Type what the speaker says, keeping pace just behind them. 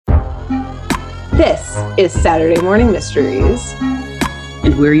This is Saturday Morning Mysteries.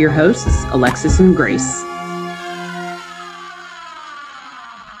 And we're your hosts, Alexis and Grace.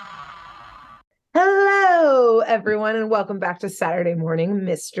 Hello, everyone, and welcome back to Saturday Morning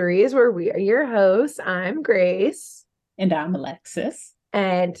Mysteries, where we are your hosts. I'm Grace. And I'm Alexis.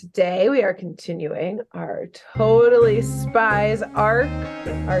 And today we are continuing our Totally Spies arc,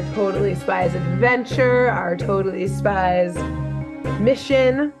 our Totally Spies adventure, our Totally Spies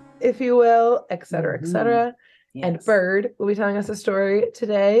mission, if you will, etc., etc. Yes. And Bird will be telling us a story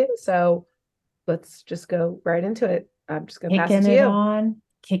today. So let's just go right into it. I'm just going to pass it to you.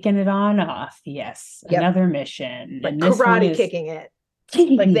 Kicking it on off. Yes. Yep. Another mission. Like and this karate kicking it.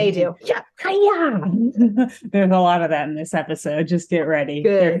 Like they do. Yeah. There's a lot of that in this episode. Just get ready.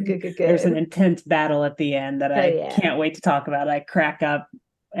 Good. There's an intense battle at the end that I can't wait to talk about. I crack up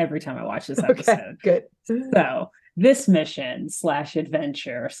every time I watch this episode. Good. So this mission /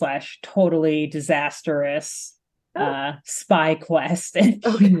 adventure / totally disastrous spy quest,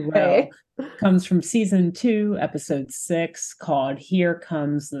 if you will, comes from season 2, episode 6, called Here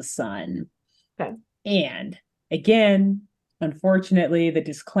Comes the Sun. Okay. And again, unfortunately, the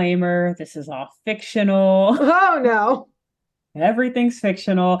disclaimer, this is all fictional. Oh no. Everything's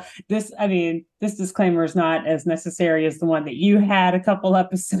fictional. This disclaimer is not as necessary as the one that you had a couple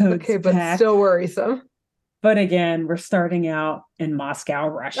episodes back. Still worrisome. But again, we're starting out in Moscow,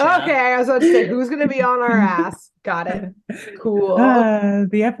 Russia. Okay, I was about to say, who's going to be on our ass? Got it. Cool.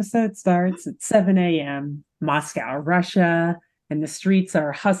 The episode starts at 7 a.m., Moscow, Russia, and the streets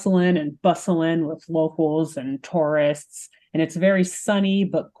are hustling and bustling with locals and tourists. And it's a very sunny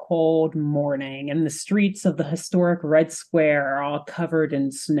but cold morning, and the streets of the historic Red Square are all covered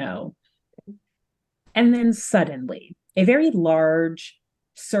in snow. And then suddenly, a very large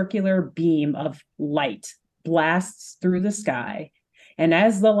circular beam of light blasts through the sky. And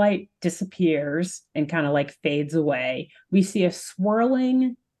as the light disappears and kind of like fades away, we see a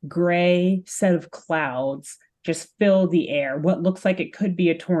swirling gray set of clouds just fill the air. What looks like it could be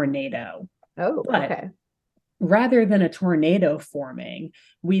a tornado. Oh, okay. Rather than a tornado forming,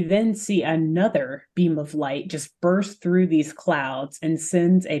 we then see another beam of light just burst through these clouds and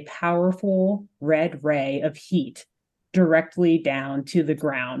sends a powerful red ray of heat directly down to the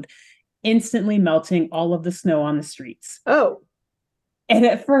ground, instantly melting all of the snow on the streets. Oh. And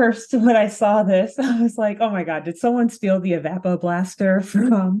at first, when I saw this, I was like, oh my God, did someone steal the Evapoblaster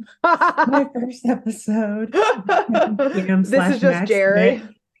from my first episode? This is just Jerry.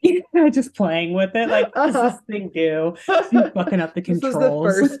 Just playing with it. Like, what does this thing do? Fucking up the controls. This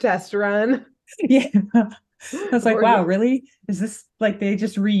was the first test run. Yeah. I was like, wow, really? Is this like they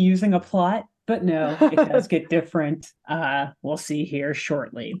just reusing a plot? But no, it does get different. We'll see here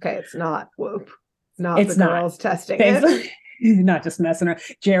shortly. Okay, it's not. Whoop. It's the girls testing it. Not just messing around.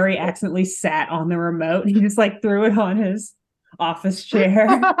 Jerry accidentally sat on the remote. He just like threw it on his office chair.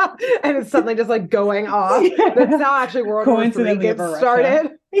 And it's suddenly just like going off. That's how actually World War III gets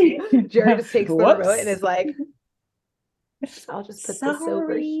started. Jerry just takes the remote and is like, I'll just put this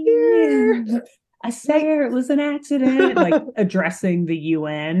over here. I swear it was an accident, like addressing the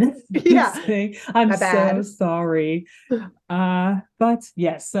UN. Yeah. I'm so sorry. But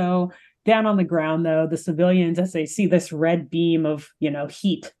yeah, so down on the ground, though, the civilians, as they see this red beam of,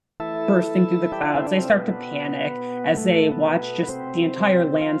 heat bursting through the clouds, they start to panic as they watch just the entire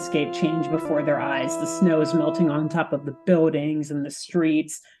landscape change before their eyes. The snow is melting on top of the buildings and the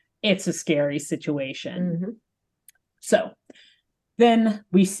streets. It's a scary situation. Mm-hmm. So then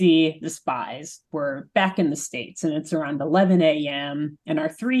we see the Spies. We're back in the States, and it's around 11 a.m., and our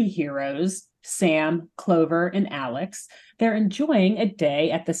 3 heroes, Sam, Clover, and Alex, they're enjoying a day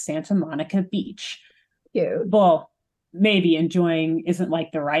at the Santa Monica beach. Cute. Well, maybe enjoying isn't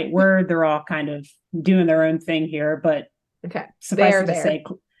like the right word. They're all kind of doing their own thing here, but suffice it to say,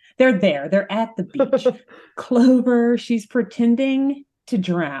 they're there. They're at the beach. Clover, she's pretending to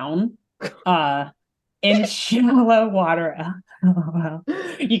drown in shallow water. Oh, well.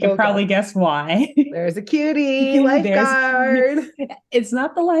 You can probably guess why. There's a cutie lifeguard. It's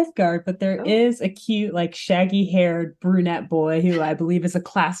not the lifeguard, but there is a cute, like shaggy-haired brunette boy who I believe is a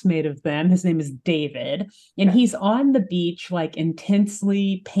classmate of them. His name is David, and he's on the beach, like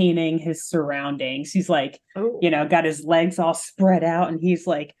intensely painting his surroundings. He's like, got his legs all spread out, and he's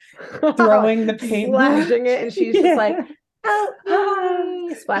like throwing the paint, slashing it, and she's just like, Help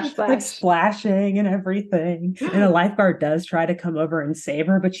me! Splash, like splash. splashing and everything. And the lifeguard does try to come over and save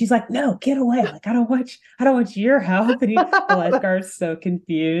her, but she's like, "No, get away! Like I don't want your help." And the lifeguard's so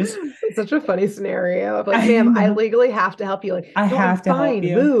confused. It's such a funny scenario of like, I ma'am, I know. legally have to help you. Like, I no, I'm have to help fine.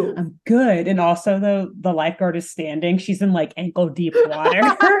 you. Move. I'm good. And also, though, the lifeguard is standing. She's in like ankle deep water.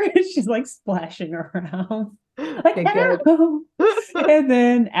 She's like splashing around, like, Okay, good. help. And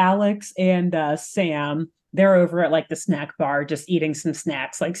then Alex and Sam, they're over at like the snack bar, just eating some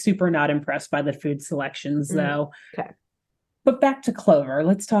snacks, like super not impressed by the food selections, though. Okay. But back to Clover.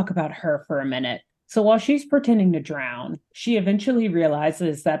 Let's talk about her for a minute. So while she's pretending to drown, she eventually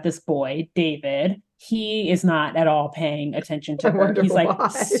realizes that this boy, David, he is not at all paying attention I to her. wonder He's like why.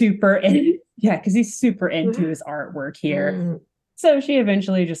 super in, yeah, because he's super into his artwork here. Mm. So she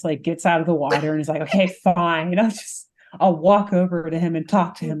eventually just like gets out of the water and is like, okay, fine. I'll walk over to him and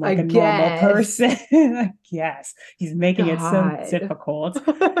talk to him I like a normal guess. person. I guess he's making it so God. difficult.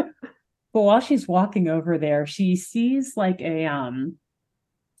 But while she's walking over there, she sees like a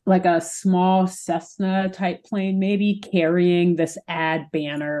small Cessna type plane, maybe carrying this ad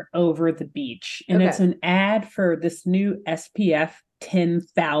banner over the beach. And it's Okay. an ad for this new SPF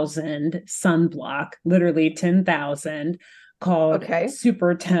 10,000 sunblock, literally 10,000, called Okay.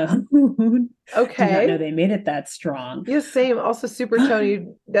 Super Tone. Did not know Okay. they made it that strong. Yeah, same. Also, super tony.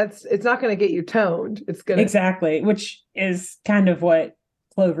 That's it's not going to get you toned. It's gonna. Exactly, which is kind of what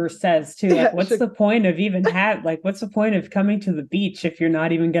Clover says too. Like, Yeah. what's the point of even what's the point of coming to the beach if you're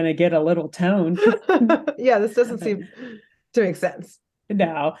not even going to get a little toned? Yeah, this doesn't seem to make sense.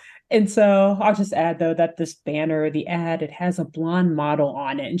 No. And so I'll just add though that this banner, the ad, it has a blonde model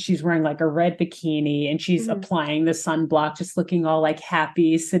on it, and she's wearing like a red bikini and she's Mhm. applying the sunblock, just looking all like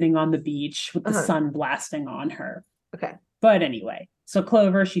happy, sitting on the beach with the Uh-huh. sun blasting on her. Okay. But anyway, so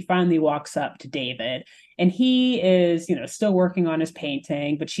Clover, she finally walks up to David and he is, still working on his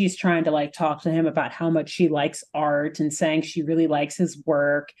painting, but she's trying to like talk to him about how much she likes art and saying she really likes his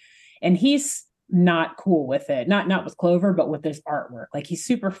work. And he's not cool with it. Not with Clover, but with his artwork. Like he's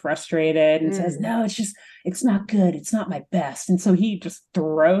super frustrated and says, Mm. "No, it's not good. It's not my best." And so he just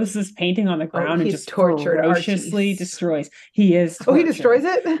throws this painting on the Oh, ground and he's just tortured ferociously artiste. destroys. He is Oh, he tortured. destroys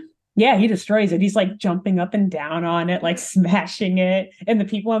it? Yeah, he destroys it. He's like jumping up and down on it, like smashing it. And the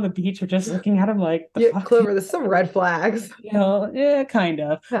people on the beach are just looking at him like, the Yeah, fuck? Clover, there's some red flags Yeah, kind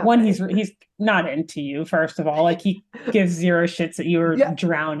of. One, happening. he's not into you, first of all. Like he gives zero shits that you were Yeah, I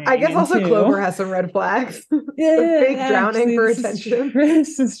drowning. guess And also Clover two, has some red flags. The yeah, fake drowning actually, for attention.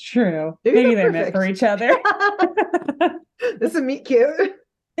 this is true. Maybe Maybe they're they're meant for perfect. each other. This is meet cute.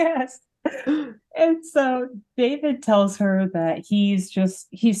 Yes. And so David tells her that he's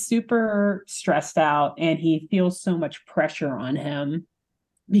super stressed out and he feels so much pressure on him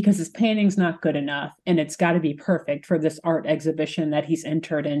because his painting's not good enough and it's got to be perfect for this art exhibition that he's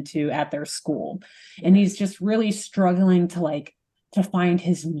entered into at their school. And he's just really struggling to find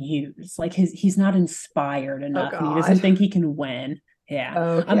his muse. Like he's not inspired Oh enough and he doesn't God. think he can win.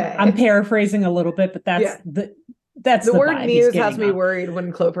 Yeah. I'm Okay. paraphrasing a little bit, but Yeah. that's The the word vibe he's muse has giving me off. worried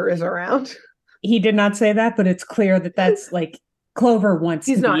when Clover is around. He did not say that, but it's clear that that's like Clover wants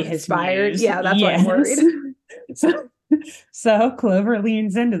He's to be not his inspired. muse. Yeah, that's why I'm Yes. worried. So, so Clover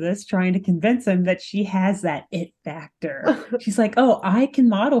leans into this, trying to convince him that she has that it factor. She's like, "Oh, I can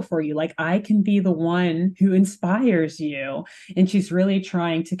model for you. Like, I can be the one who inspires you." And she's really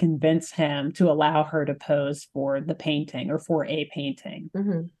trying to convince him to allow her to pose for the painting or for a painting.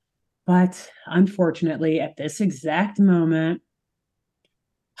 Mhm. But unfortunately, at this exact moment,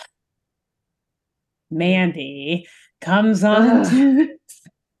 Mandy comes on Ugh, to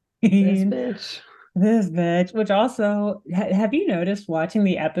this scene. bitch. This bitch, which also, have you noticed watching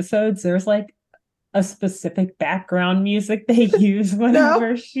the episodes? There's like a specific background music they use No.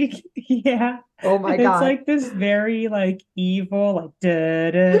 whenever yeah. Oh my It's God. like this very like evil, like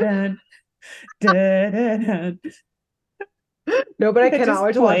da da da da da da. No, but I It cannot just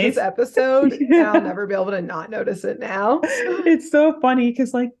wait to watch this plays. episode and I'll Yeah. never be able to not notice it now. It's so funny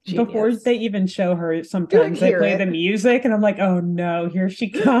because like before Genius. they even show her, You like sometimes they hear play the it. music and I'm like, oh no, here she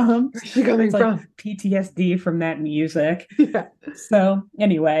comes. Where's she coming It's like from? PTSD from that music. Yeah. So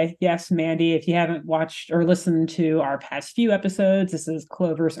anyway, yes, Mandy, if you haven't watched or listened to our past few episodes, this is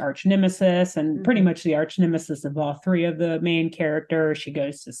Clover's arch nemesis and pretty Mhm. much the arch nemesis of all three of the main characters. She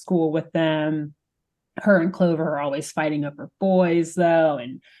goes to school with them. Her and Clover are always fighting over boys, though,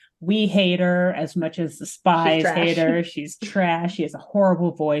 and we hate her as much as the She's spies hate trash. her. She's trash. She has a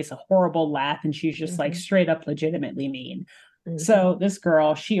horrible voice, a horrible laugh, and she's just like Mhm. straight up legitimately mean. Mhm. So this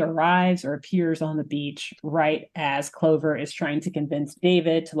girl, she arrives or appears on the beach right as Clover is trying to convince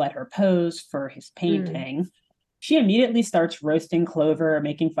David to let her pose for his Mm. painting. She immediately starts roasting Clover,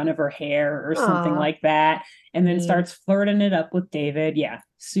 making fun of her hair or something Aw, like that, and then mean. starts flirting it up with David. Yeah,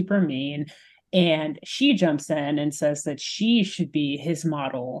 super mean. And she jumps in and says that she should be his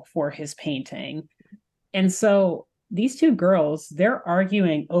model for his painting. And so these two girls, they're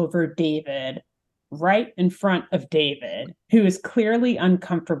arguing over David right in front of David, who is clearly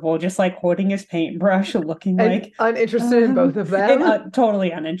uncomfortable, just like holding his paintbrush, looking And like uninterested in both of and them. totally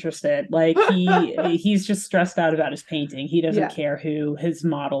uninterested. Like he's just stressed out about his painting. He doesn't Yeah, care who his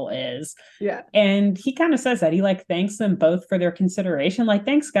model is. yeah. And he kind of says that he like thanks them both for their consideration. Like,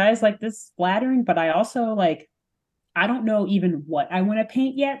 thanks, guys. Like, this is flattering, but I also like I don't know even what I want to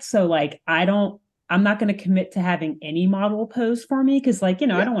paint yet. So like I'm not going to commit to having any model pose for me because like, I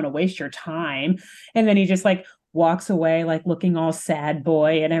Yeah. don't want to waste your time. And then he just like walks away like looking all sad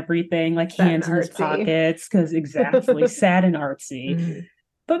boy and everything, like Sad and hands in his artsy. pockets because exactly sad and artsy. Mhm.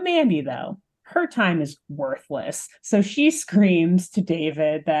 But Mandy though, her time is worthless. So she screams to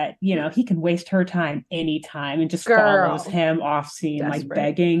David that, he can waste her time anytime and just follows Girl, him off scene, like desperate.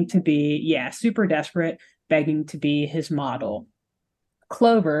 begging to be, yeah, super desperate, begging to be his model.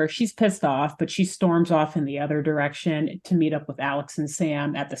 Clover, she's pissed off, but she storms off in the other direction to meet up with Alex and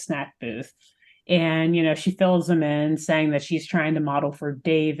Sam at the snack booth. And, she fills them in saying that she's trying to model for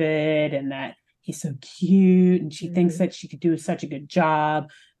David and that he's so cute and she thinks Mhm. that she could do such a good job.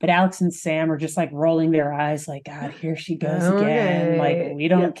 But Alex and Sam are just like rolling their eyes, like, God, here she goes again. Like, Okay. we Yeah.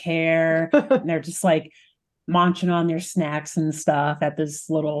 don't care. And they're just like munching on their snacks and stuff at this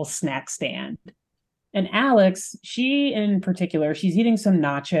little snack stand. And Alex, she in particular, she's eating some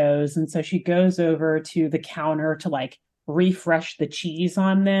nachos. And so she goes over to the counter to like refresh the cheese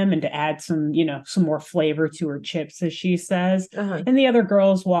on them and to add some more flavor to her chips, as she says. Uh-huh. And the other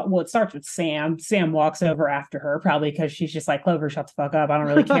girls walk, well, it starts with Sam. Sam walks over after her, probably because she's just like, Clover, shut the fuck up. I don't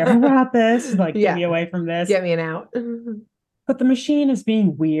really care about this. Like, get Yeah. me away from this. Get me an out. But the machine is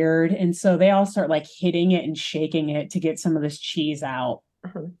being weird. And so they all start like hitting it and shaking it to get some of this cheese out.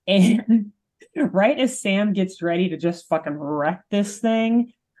 Uh-huh. And right as Sam gets ready to just fucking wreck this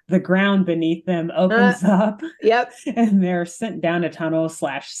thing, the ground beneath them Uh, opens up yep. and they're sent down a tunnel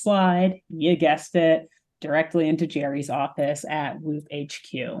slash slide. You guessed it, directly into Jerry's office at Loop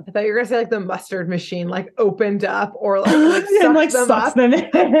HQ. I thought you were gonna say like the mustard machine like opened up or like And sucked like them sucks up. them in.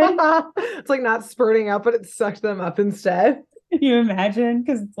 It's like not spurting out, but it sucked them up instead. Can you imagine?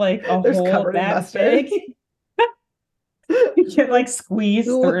 Because it's like a They're hole covered in that mustard. big. You can like squeeze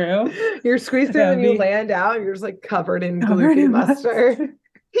through. You're squeezed through That and would you be land out and you're just like covered in covered gloopy in mustard.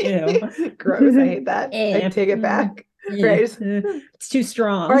 Ew. Gross. I hate that. I Eh, take it back. eh, Right. it's too Or I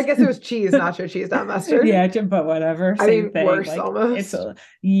strong. guess it was cheese, nacho cheese, not mustard. Yeah, but whatever, I same mean, thing. worse Like it's almost. a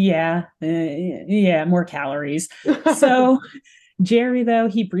yeah, more calories. So Jerry, though,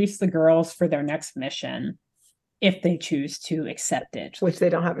 he briefs the girls for their next mission if they choose to accept it. Which they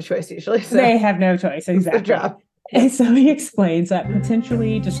don't have a choice usually. So They have no choice, it's their exactly. job. And so he explains that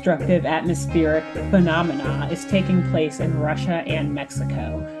potentially destructive atmospheric phenomena is taking place in Russia and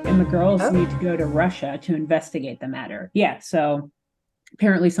Mexico, and the girls Oh, need to go to Russia to investigate the matter. Yeah, so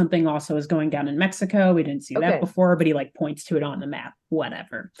apparently something also is going down in Mexico. We didn't see that okay. before, but he like points to it on the map,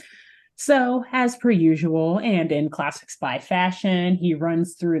 whatever. So, as per usual, and in classic spy fashion, he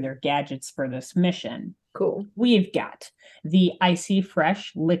runs through their gadgets for this mission. Cool. We've got the Icy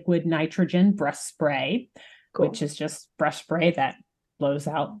Fresh liquid nitrogen breath spray, Cool. which is just breath spray that blows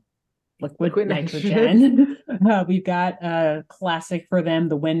out liquid nitrogen. nitrogen. We've got a classic for them,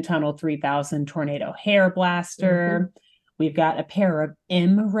 the Wind Tunnel 3000 Tornado Hair Blaster. Mhm. We've got a pair of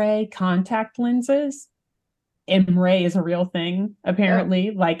M-ray contact lenses. M-ray is a real thing, Oh,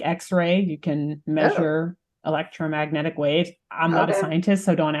 apparently, like X-ray. You can oh, measure electromagnetic waves. I'm not a okay. scientist,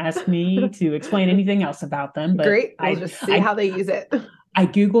 so don't ask me to explain anything else about them. But Great. We'll just see I how they use it. I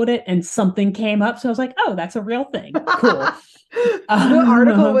Googled it and something came up. So I was like, oh, that's a real thing. Cool. The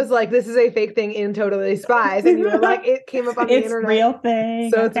article was like, this is a fake thing in Totally Spies. And you were like, it came up on the It's internet. real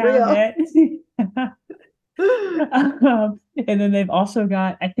thing. So I it's found real. it. And then they've also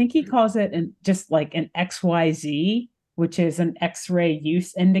got, I think he calls it just like an XYZ, which is an X-ray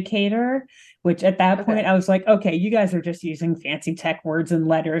use indicator, which at that point Okay. I was like, okay, you guys are just using fancy tech words and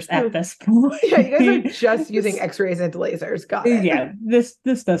letters at this point. Yeah, you guys are just using X-rays and lasers. Got it. Yeah, this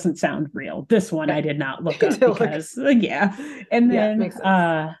doesn't sound real. This one Okay. I did not look up because yeah. And Yeah, then makes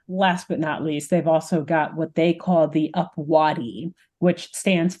sense. last but not least, they've also got what they call the UPWADI, which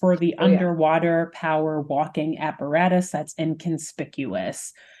stands for the Oh, yeah. underwater power walking apparatus that's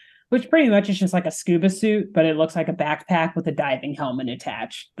inconspicuous, which pretty much is just like a scuba suit, but it looks like a backpack with a diving helmet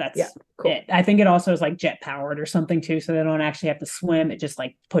attached. That's Yeah, cool. it. I think it also is like jet powered or something too, so they don't actually have to swim. It just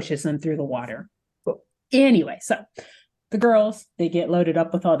like pushes them through the water. Cool. Anyway, so the girls, they get loaded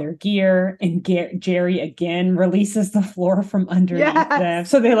up with all their gear, and Jerry again releases the floor from underneath them. Yes.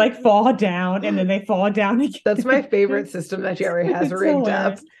 So they like fall down and then they fall down again. That's my favorite system that Jerry has It's rigged up.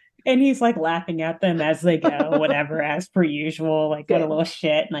 hilarious. And he's like laughing at them as they go, whatever, as per usual, like what a little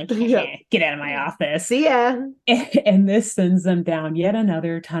shit, and like, Yeah. get out of my office. See ya. And this sends them down yet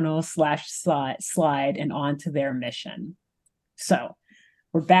another tunnel slash slide and onto their mission. So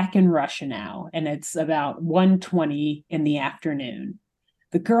we're back in Russia now, and it's about 1:20 in the afternoon.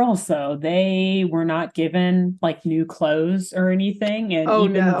 The girls, though, they were not given like new clothes or anything. And Oh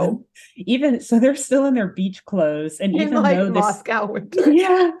no. even so, they're still in their beach clothes. And In even like though Moscow winter.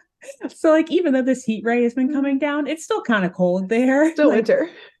 yeah. So like even though this heat ray has been coming down, it's still kind of cold there. Still like, winter.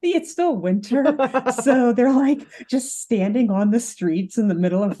 It's still winter. So they're like just standing on the streets in the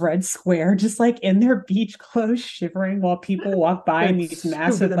middle of Red Square, just like in their beach clothes, shivering while people walk by in these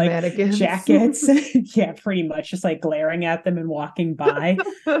massive like mannequins. jackets. Yeah, pretty much just like glaring at them and walking by.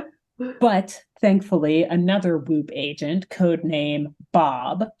 But thankfully, another Whoop agent, codename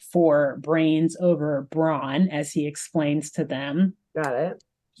Bob for brains over brawn, as he explains to them. Got it.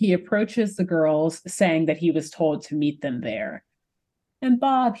 He approaches the girls saying that he was told to meet them there. And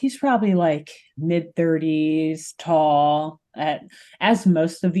Bob, he's probably like mid-30s, tall, as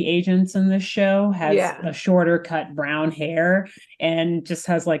most of the agents in this show, has a shorter cut brown hair and just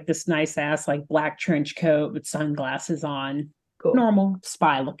has like this nice ass like black trench coat with sunglasses on. Cool. Normal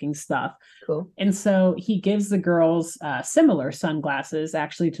spy looking stuff. Cool. And so he gives the girls similar sunglasses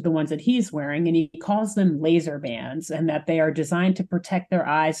actually to the ones that he's wearing, and he calls them laser bands, and that they are designed to protect their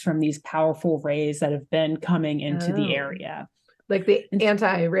eyes from these powerful rays that have been coming into the area. Like the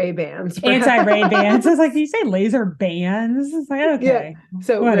anti-ray bands. Anti-ray bands. I was like, did you say laser bands? It's like, okay. Yeah.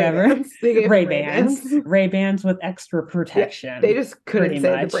 So whatever. Ray bands. Ray bands with extra protection. Yeah, they just couldn't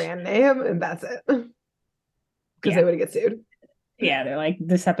say the brand name, and that's it. Because they would get sued. Yeah, they're like,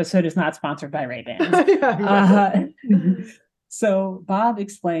 this episode is not sponsored by Ray-Bans. So Bob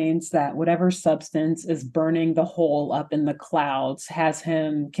explains that whatever substance is burning the hole up in the clouds has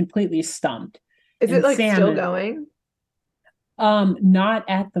him completely stumped. Is it like still going? Not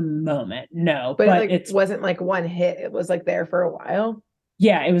at the moment, no. But it wasn't like one hit. It was like there for a while.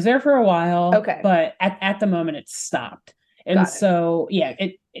 Yeah, it was there for a while. Okay. But at the moment it's stopped. And so, yeah,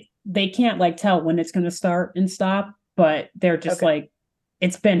 they can't like tell when it's going to start and stop. But they're just like,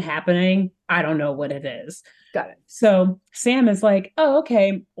 it's been happening. I don't know what it is. Got it. So Sam is like, oh,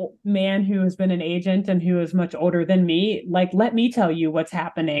 okay, man who has been an agent and who is much older than me, like, let me tell you what's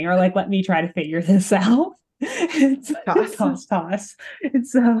happening, or like, let me try to figure this out. Toss. And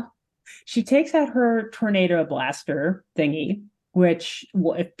so she takes out her tornado blaster thingy, which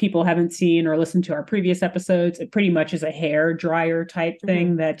if people haven't seen or listened to our previous episodes, it pretty much is a hair dryer type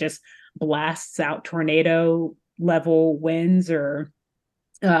thing that just blasts out tornado level winds or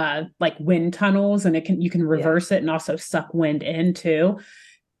like wind tunnels, and you can reverse it and also suck wind in too.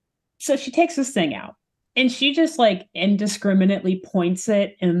 So she takes this thing out and she just like indiscriminately points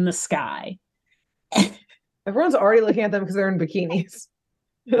it in the sky. Everyone's already looking at them because they're in bikinis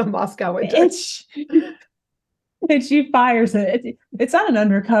in a Moscow winter. And she fires it. It's not an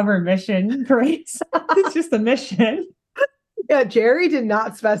undercover mission, Grace. It's just a mission. Yeah, Jerry did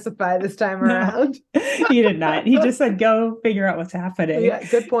not specify this time around. He did not. He just said, go figure out what's happening. Yeah,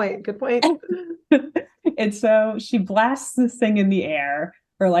 good point. And so she blasts this thing in the air,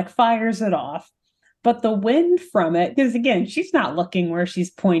 or like fires it off. But the wind from it, because again, she's not looking where she's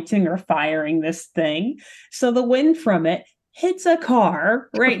pointing or firing this thing. So the wind from it hits a car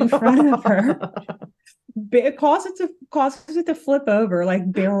right in front of her. It causes it to flip over,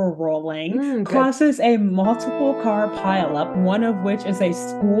 like barrel rolling, causes a multiple car pileup, one of which is a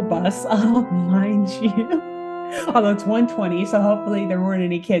school bus, mind you. Although it's 1:20, so hopefully there weren't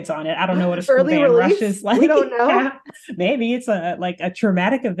any kids on it. I don't know what a school band rush is like. We don't know. Yeah. Maybe it's a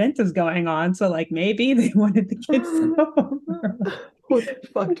traumatic event is going on, so like maybe they wanted the kids to go over. What the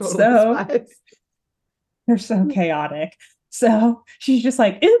fuck? Totally Spies. They're so chaotic. So she's just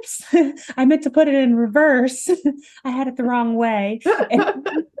like, oops, I meant to put it in reverse. I had it the wrong way. And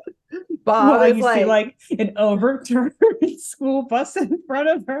Bob is see like an overturned school bus in front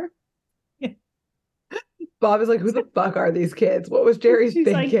of her. Bob is like, who the fuck are these kids? What was Jerry's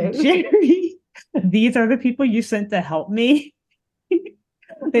thinking? Like, Jerry, these are the people you sent to help me.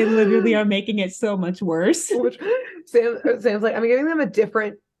 They literally are making it so much worse. Sam's like, I'm giving them a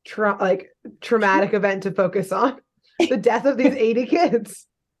different traumatic event to focus on. The death of these 80 kids.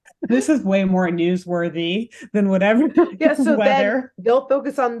 This is way more newsworthy than whatever. Yeah, so then they'll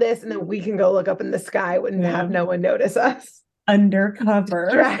focus on this, and then we can go look up in the sky and have no one notice us. Undercover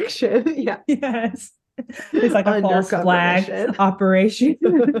distraction. Yeah. Yes. It's like a false Undercover flag mission. operation.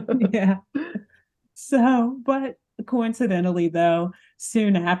 Yeah. So, but coincidentally, though,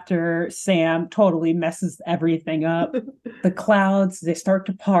 soon after Sam totally messes everything up, the clouds they start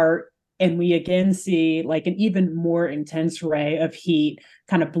to part, and we again see like an even more intense ray of heat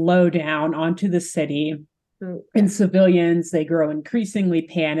kind of blow down onto the city. Okay. And civilians, they grow increasingly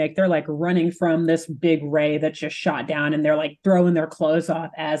panicked. They're like running from this big ray that just shot down, and they're like throwing their clothes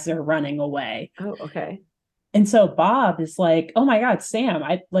off as they're running away. Oh, okay. And so Bob is like, "Oh my God, Sam,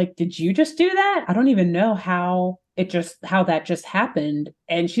 I like, did you just do that? I don't even know how that just happened."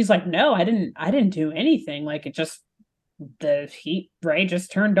 And she's like, "No, I didn't do anything. Like it just the heat ray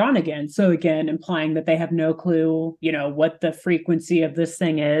just turned on again." So again, implying that they have no clue, what the frequency of this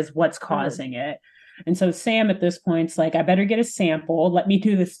thing is, what's Mhm. causing it. And so Sam at this point's like, I better get a sample. Let me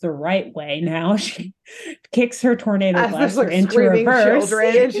do this the right way. Now she kicks her tornado As there's blaster like into screaming reverse.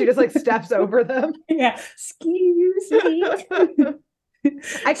 children, and she just like steps over them. Yeah, excuse me.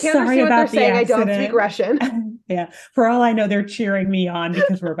 I can't Sorry understand what they're about the saying. I don't speak accident. Russian. Yeah, for all I know, they're cheering me on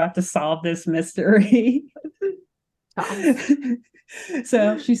because we're about to solve this mystery. Tops.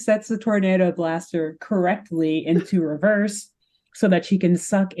 So she sets the tornado blaster correctly into reverse so that she can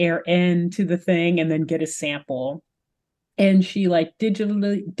suck air into the thing and then get a sample. And she like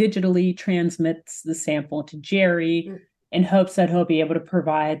digitally transmits the sample to Jerry in hopes that he'll be able to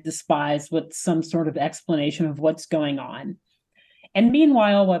provide the spies with some sort of explanation of what's going on. And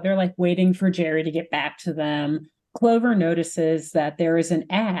meanwhile, while they're like waiting for Jerry to get back to them, Clover notices that there is an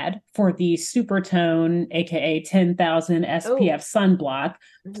ad for the Supertone, aka 10,000 Oh. SPF sunblock,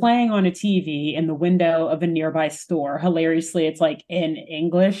 Mhm. playing on a TV in the window of a nearby store. Hilariously, it's like in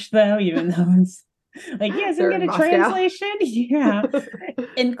English though, even though it's like, yeah, doesn't They're get in a Moscow. translation. Yeah.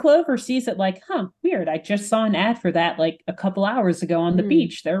 And Clover sees it like, huh, weird. I just saw an ad for that like a couple hours ago on the Mm.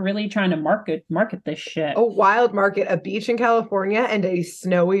 beach. They're really trying to market this shit. A wild market, a beach in California, and a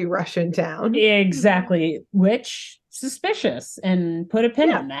snowy Russian town. Exactly, which suspicious, and put a pin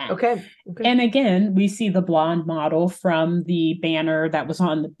Yeah. in that. Okay. Okay. And again, we see the blonde model from the banner that was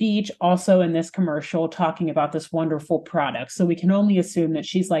on the beach also in this commercial talking about this wonderful product. So we can only assume that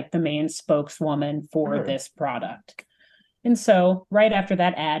she's like the main spokeswoman for Mhm. this product. And so, right after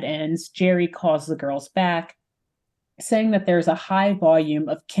that ad ends, Jerry calls the girls back, saying that there's a high volume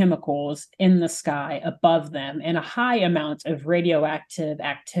of chemicals in the sky above them and a high amount of radioactive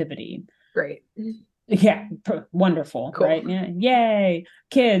activity. Great. Yeah, wonderful, Cool. right? Yeah, yay,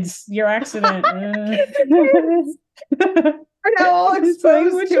 kids, your accident. Are now all It's like,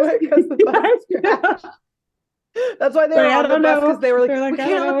 exposed to it because the bus crashed. That's why they were like, I on the don't bus, because know. they were like, They're we like, I don't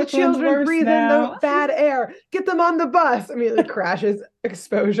can't know let the which one's children worse breathe in the now. bad air. Get them on the bus. Immediately crashes,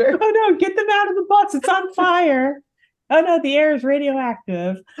 exposure. Oh no, get them out of the bus. It's on fire. Oh no, the air is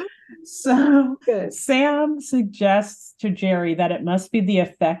radioactive. So Good. Sam suggests to Jerry that it must be the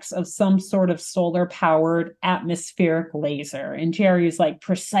effects of some sort of solar powered atmospheric laser. And Jerry's like,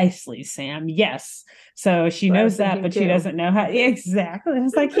 precisely, Sam. Yes. So she That's what I was knows that, thinking but she too. doesn't know how exactly.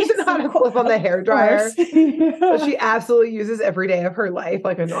 It's like, She doesn't yes, know how to flip on the hair course. dryer, but she absolutely uses every day of her life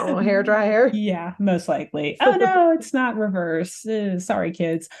like a normal hair dryer. Yeah, most likely. Oh no, it's not reverse. Sorry,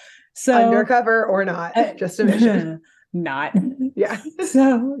 kids. So Undercover or not, uh, just a mission. not. Yeah.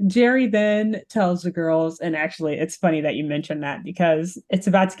 So Jerry then tells the girls, and actually, it's funny that you mentioned that because it's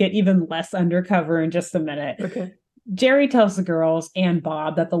about to get even less undercover in just a minute. Okay. Jerry tells the girls and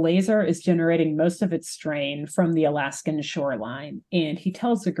Bob that the laser is generating most of its strain from the Alaskan shoreline. And he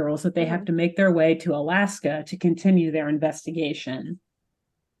tells the girls that they have to make their way to Alaska to continue their investigation.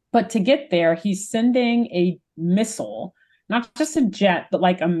 But to get there, he's sending a missile, not just a jet, but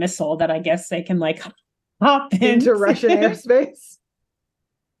like a missile that I guess they can like hop Into Russian into. airspace.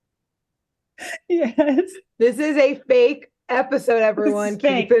 Yes, This is a fake episode, this everyone. is Keep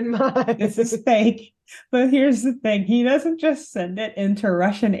fake. in mind. This is fake. But here's the thing. He doesn't just send it into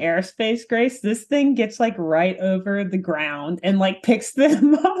Russian airspace, Grace. This thing gets like right over the ground and like picks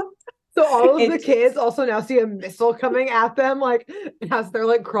them up. So all of the It kids also now see a missile coming at them, like as they're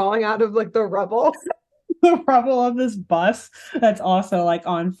like crawling out of like the rubble. the rubble of this bus that's also like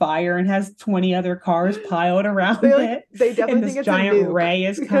on fire and has 20 other cars piled around it. They And definitely this think it's a giant nuke ray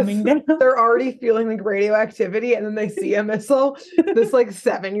is because coming down. they're already feeling like radioactivity, and then they see a missile. This like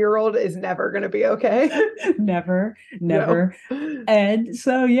 7-year-old is never gonna be okay. Never, No. never. And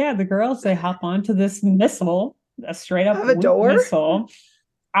so yeah, the girls they hop onto this missile, a straight up Have a door? missile.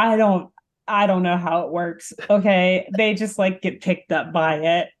 I don't I don't know how it works. Okay, they just like get picked up by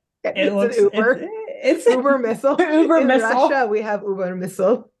it. It It's an looks it's Uber. It's Uber missile. Uber In missile. Russia, we have Uber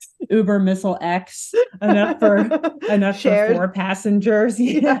missile. Uber missile X, enough for Shared. 4 passengers.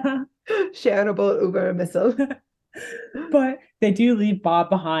 Yeah. Yeah. Shareable Uber missile. But they do leave Bob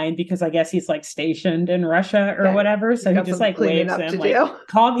behind because I guess he's like stationed in Russia or Okay. whatever. He's So he got just some like cleaning waves up him, to like, do.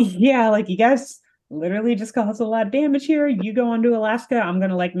 call me. Yeah, like you guys literally just caused a lot of damage here. You go on to Alaska. I'm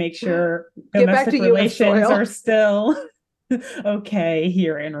gonna like make sure Get back to domestic US relations soil. are still okay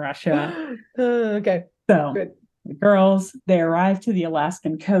here in Russia. Okay. So Good. the girls, they arrive to the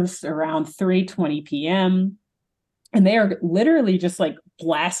Alaskan coast around 3:20 p.m. and they are literally just like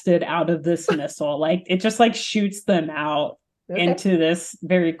blasted out of this missile. Like it just like shoots them out Okay. into this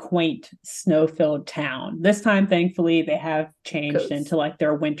very quaint snow-filled town. This time, thankfully, they have changed Coats. into like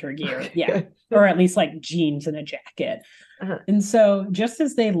their winter gear. Okay, Yeah. good. Or at least like jeans and a jacket. Uh-huh. And so, just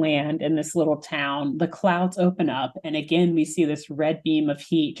as they land in this little town, the clouds open up. And again, we see this red beam of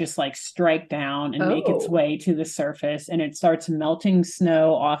heat just like strike down and make its Oh. way to the surface. And it starts melting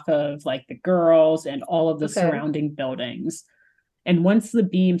snow off of like the girls and all of the Okay. surrounding buildings. And once the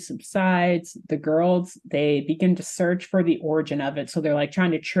beam subsides, the girls, they begin to search for the origin of it. So they're like trying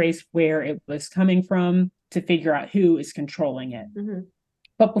to trace where it was coming from to figure out who is controlling it. Mm-hmm.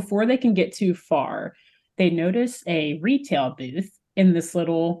 But before they can get too far, they notice a retail booth in this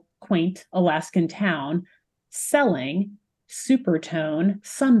little quaint Alaskan town selling Supertone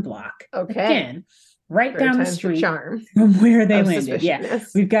sunblock. Okay. Again, right Third down the time's the street charm from where they of landed. Yeah,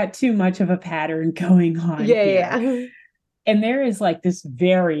 suspiciousness. we've got too much of a pattern going on here. Yeah. And there is like this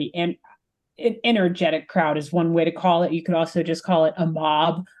very energetic crowd is one way to call it. You could also just call it a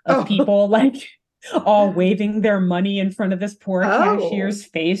mob of Oh. people like all waving their money in front of this poor Oh. cashier's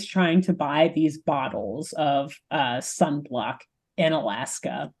face trying to buy these bottles of sunblock in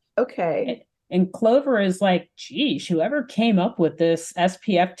Alaska. Okay. And Clover is like, geez, whoever came up with this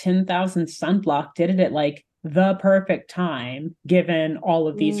SPF 10,000 sunblock did it at like the perfect time, given all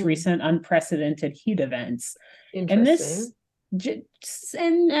of these recent unprecedented heat events. And this,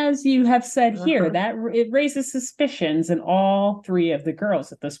 and as you have said here, that it raises suspicions in all three of the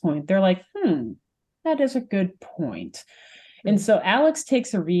girls at this point. They're like, that is a good point. And so Alex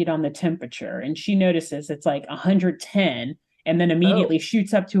takes a read on the temperature and she notices it's like 110 and then immediately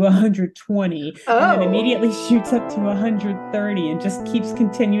shoots up to 120 and then immediately shoots up to 130 and just keeps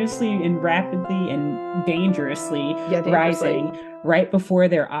continuously and rapidly and dangerously rising right before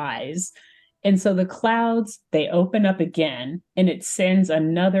their eyes. And so the clouds, they open up again and it sends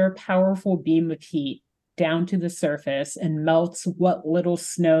another powerful beam of heat down to the surface and melts what little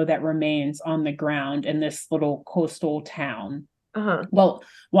snow that remains on the ground in this little coastal town. Well,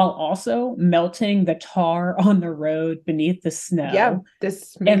 while also melting the tar on the road beneath the snow. Yeah,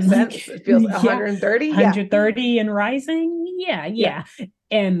 this makes sense. It feels 130. 130 and rising. Yeah.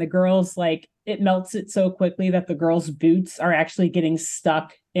 And the girls, like, it melts it so quickly that the girls' boots are actually getting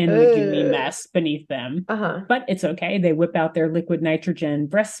stuck in the gooey mess beneath them. But it's okay. They whip out their liquid nitrogen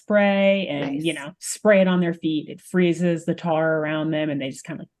breath spray and, spray it on their feet. It freezes the tar around them and they just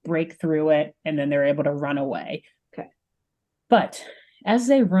kind of break through it and then they're able to run away. Okay. But as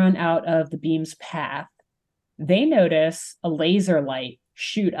they run out of the beam's path, they notice a laser light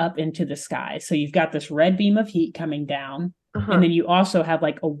shoot up into the sky. So you've got this red beam of heat coming down. And then you also have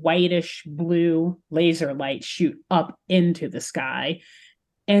like a whitish blue laser light shoot up into the sky.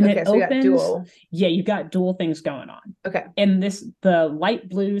 And it opens. You've got dual things going on. Okay. And the light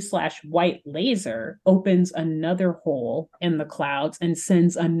blue / white laser opens another hole in the clouds and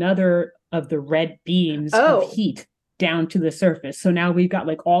sends another of the red beams of heat down to the surface. So now we've got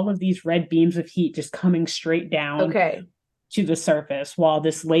like all of these red beams of heat just coming straight down to the surface while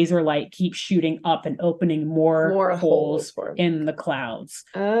this laser light keeps shooting up and opening more holes in the clouds.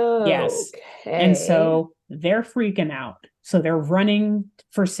 Yes. And so they're freaking out. So they're running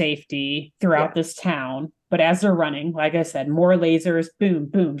for safety throughout this town. But as they're running, like I said, more lasers, boom,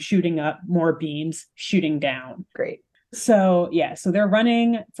 boom, shooting up, more beams shooting down. Great. So they're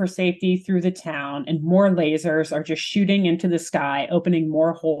running for safety through the town and more lasers are just shooting into the sky, opening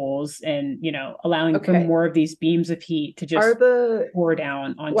more holes and, allowing for more of these beams of heat to just pour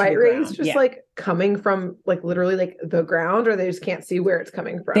down onto white the ground. rays just like coming from like literally like the ground, or they just can't see where it's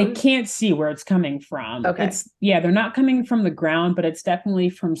coming from? They can't see where it's coming from. Okay. They're not coming from the ground, but it's definitely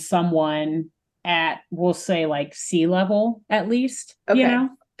from someone at, we'll say, like sea level at least,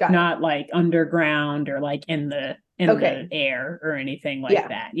 not like underground or like in the air or anything like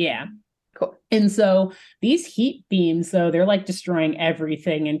that. Yeah. Cool. And so these heat beams, though, they're like destroying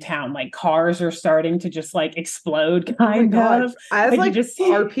everything in town. Like cars are starting to just like explode kind of. As like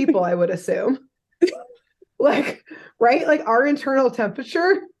our people, I would assume. Like, right? Like our internal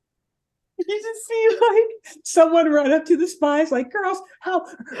temperature You just see like someone run up to the spies, like, girls, help,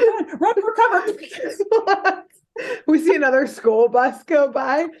 run for cover. We see another school bus go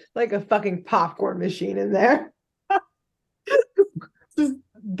by, like a fucking popcorn machine in there. Just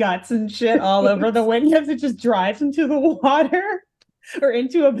guts and shit all over the windows. It just drives into the water or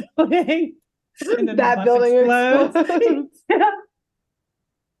into a building. And then That the bus building explodes. explodes. Yeah.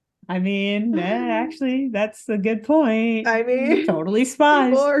 I mean, actually, that's a good point. I mean, Totally people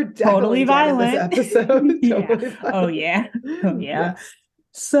spies. are Totally definitely dead in this violent. episode. Yeah. Totally Oh, violent. yeah. Oh, yeah. Yeah.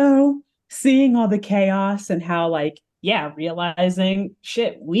 So seeing all the chaos and how, like, yeah, realizing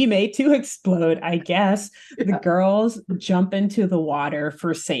shit, we may too explode, I guess. The girls jump into the water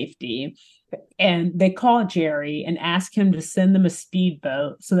for safety. And they call Jerry and ask him to send them a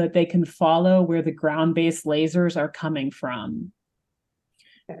speedboat so that they can follow where the ground-based lasers are coming from.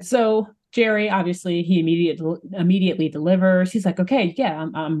 Okay. So Jerry, obviously, he immediately delivers. He's like, okay, yeah,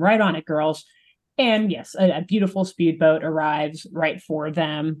 I'm right on it, girls. And yes, a beautiful speedboat arrives right for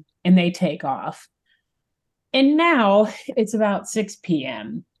them, and they take off. And now it's about 6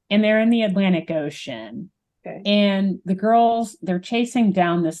 p.m., and they're in the Atlantic Ocean. Okay. And the girls, they're chasing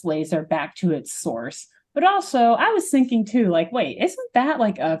down this laser back to its source. But also, I was thinking too, like, wait, isn't that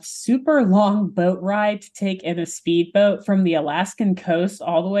like a super long boat ride to take in a speedboat from the Alaskan coast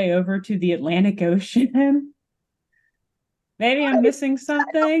all the way over to the Atlantic Ocean? Maybe I'm missing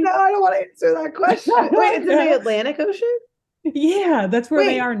something. No, I don't want to answer that question. Wait, it's in the Atlantic Ocean? Yeah, that's where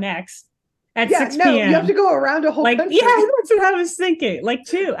they are next. At 6 p.m. You have to go around a whole country. Yeah, that's what I was thinking. Like,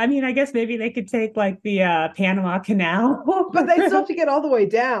 too. I mean, I guess maybe they could take like the Panama Canal. But they still have to get all the way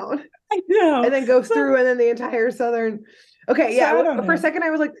down. I know. And then go through and then the entire southern. Okay, yeah. For a second I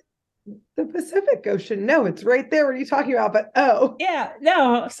was like, the Pacific Ocean. No, it's right there. What are you talking about? But yeah,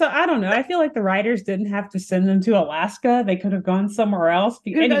 no. So I don't know. I feel like the writers didn't have to send them to Alaska. They could have gone somewhere else.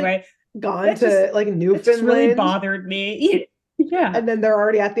 Anyway, gone to like Newfoundland. It just really bothered me. Yeah. And then they're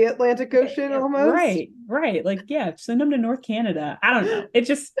already at the Atlantic Ocean almost. Right. Like, yeah, send them to North Canada. I don't know. It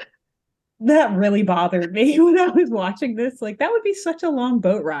just, that really bothered me when I was watching this. Like, that would be such a long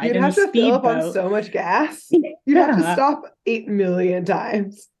boat ride. You'd have to fill up on so much gas. You'd have to stop 8 million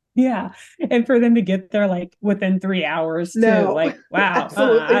times. Yeah. And for them to get there like within 3 hours, too. No, like, wow.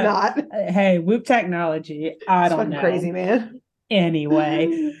 Absolutely not. Hey, whoop technology. I don't know. Crazy, man.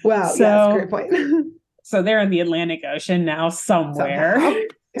 Anyway. Wow. So, yeah, that's a great point. So they're in the Atlantic Ocean now somewhere.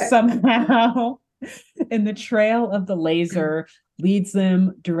 Somehow. And the trail of the laser leads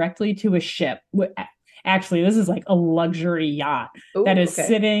them directly to a ship. Actually, this is like a luxury yacht that is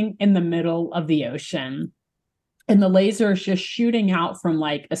sitting in the middle of the ocean. And the laser is just shooting out from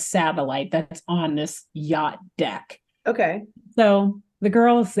like a satellite that's on this yacht deck. Okay. So the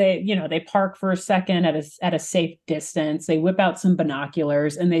girls, they park for a second at a safe distance. They whip out some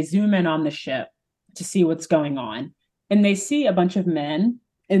binoculars and they zoom in on the ship to see what's going on. And they see a bunch of men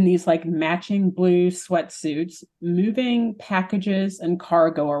in these like matching blue sweatsuits moving packages and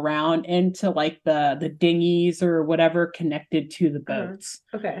cargo around into like the dinghies or whatever connected to the boats.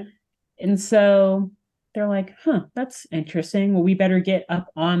 Okay. And so they're like, that's interesting. Well, we better get up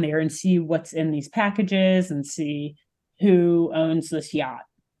on there and see what's in these packages and see who owns this yacht.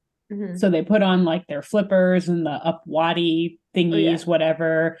 Mm-hmm. So they put on like their flippers and the up waddy thingies,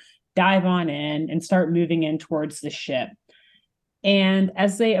 whatever, dive on in and start moving in towards the ship. And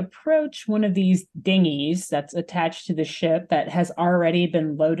as they approach one of these dinghies that's attached to the ship that has already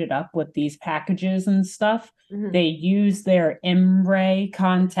been loaded up with these packages and stuff, they use their M-ray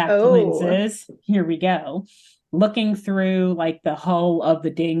contact lenses. Here we go. Looking through like the hull of the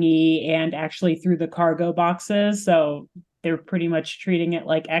dinghy and actually through the cargo boxes. So they're pretty much treating it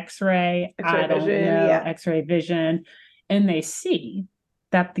like X-ray. X-ray vision. And they see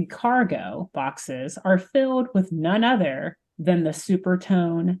that the cargo boxes are filled with none other than the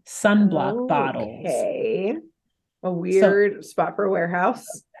Supertone sunblock bottles. Okay. A weird spot for a warehouse.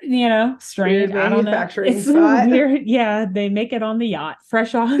 Strange. I don't know. It's spot. Weird. Yeah, they make it on the yacht,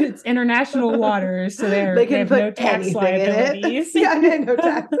 fresh off its international waters, so they have no tax liabilities. No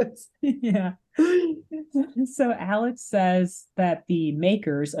taxes. Yeah. So Alex says that the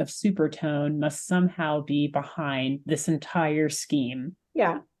makers of Supertone must somehow be behind this entire scheme.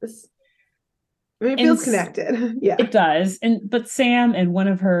 Yeah. It feels connected. Yeah. It does. But Sam, in one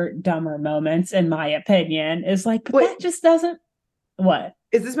of her dumber moments, in my opinion, is like, but that just doesn't. What?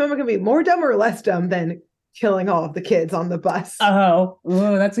 Is this moment going to be more dumb or less dumb than killing all of the kids on the bus? Oh,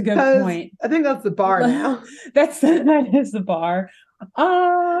 that's a good point. I think that's the bar now. that is the bar.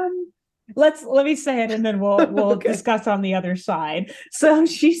 Let me say it and then we'll discuss on the other side. So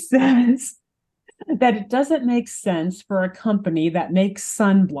she says that it doesn't make sense for a company that makes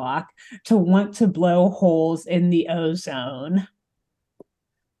sunblock to want to blow holes in the ozone.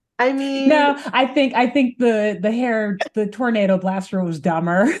 I mean, No, I think the tornado blaster was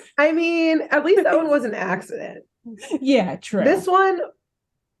dumber. at least that one was an accident. Yeah, This true. one,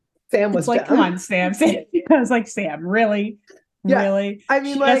 Sam It's was like, come dumb. on, Sam. I was like, Sam, really? Yeah, Really? I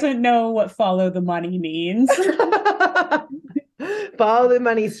mean, She like, doesn't know what follow the money means. follow the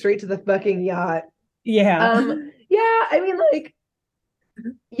money straight to the fucking yacht. Yeah. Um, yeah, like,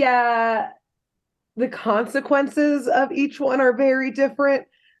 yeah, the consequences of each one are very different.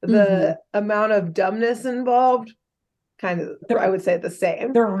 Hmm. The amount of dumbness involved, kind of, I The would say the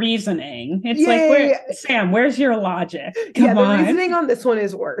same. the reasoning. It's like, where Yay. Sam, where's your logic? Yeah, Come the on. reasoning on this one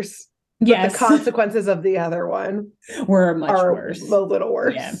is worse, but the Yes, consequences of the other one we're much are a worse. little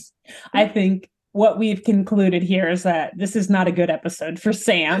Yeah. worse. I think what we've concluded here is that this is not a good episode for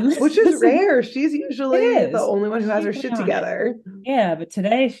Sam. Which is This is, rare. She's it usually the is. only one who has She's her usually shit on it. together. Yeah, but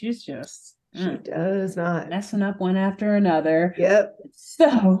today she's just She does not. messing up one after another. Yep.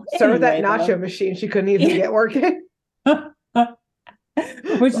 So Start with that anyway, nacho though. machine. She couldn't even get working.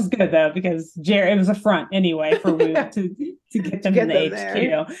 Which is good though, because Jerry, it was a front anyway for Woot Yeah, to get to them in get the them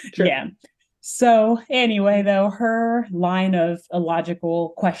there. HQ. True. Yeah. So anyway, though, her line of illogical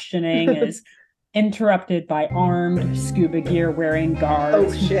questioning is interrupted by armed scuba gear wearing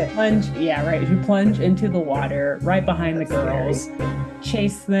guards Oh shit. who plunge into the water right behind the girls,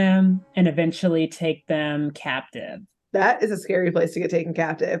 chase them, and eventually take them captive. That is a scary place to get taken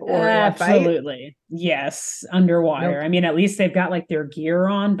captive or in a fight. Absolutely. Yes, underwater. Nope. I mean, at least they've got like their gear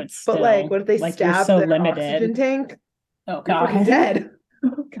on, but But like, still, what if they like you're stab so their oxygen limited. tank? Oh You're fucking God. dead.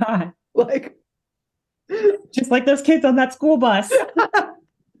 Oh God. Like, Just like those kids on that school bus.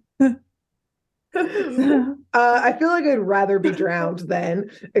 I feel like I'd rather be drowned than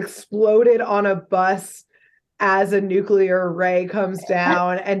exploded on a bus as a nuclear ray comes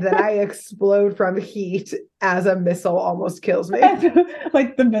down, and then I explode from heat as a missile almost kills me.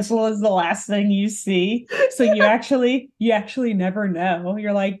 Like the missile is the last thing you see. So you actually never know.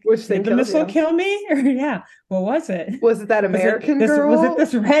 You're like, Which thing did the kills missile you? kill me? Or yeah, what was it? Was it that American girl? Was it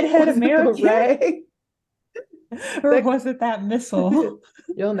this redhead Was it the American? ray? Or was it that missile?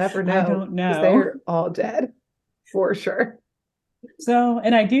 You'll never know. I don't Because know. they're all dead for sure. So,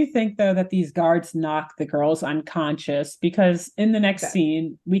 and I do think though that these guards knock the girls unconscious, because in the next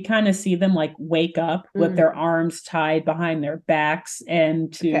scene, we kind of see them like wake up with their arms tied behind their backs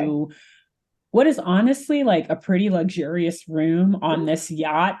and to what is honestly like a pretty luxurious room on this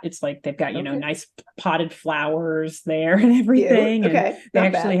yacht. It's like they've got, nice potted flowers there and everything. Cute. And they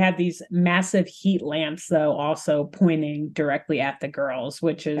actually have these massive heat lamps, though, also pointing directly at the girls,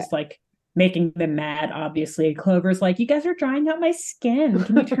 which is like making them mad, obviously. Clover's like, you guys are drying out my skin.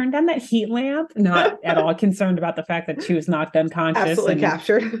 Can you turn down that heat lamp? Not at all concerned about the fact that she was knocked unconscious. Absolutely and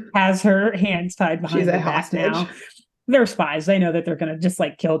captured. Has her hands tied behind her back hostage. now. They're spies. They know that they're going to just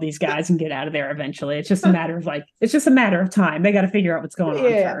like kill these guys and get out of there eventually. It's just a matter of time. They got to figure out what's going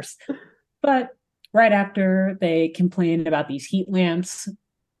on first. But right after they complain about these heat lamps,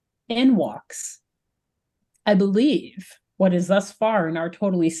 in walks, I believe, what is thus far in our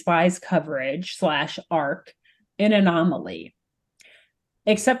Totally Spies coverage / arc, an anomaly.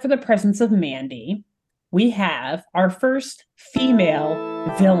 Except for the presence of Mandy, we have our first female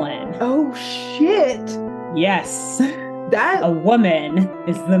villain. Oh shit. Yes. That a woman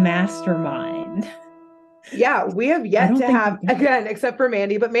is the mastermind. Yeah, we have yet to have, again, except for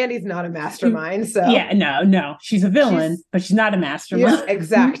Mandy, but Mandy's not a mastermind. So yeah, no. She's a villain, but she's not a mastermind. Yeah,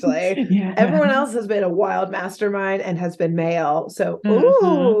 exactly. Yeah. Everyone else has been a wild mastermind and has been male. So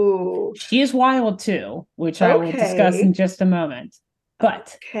ooh. She is wild too, which I will discuss in just a moment.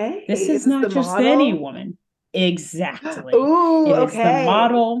 But this is not just model? Any woman. Exactly. Ooh, it is the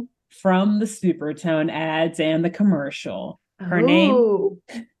model from the Supertone ads and the commercial. Her name,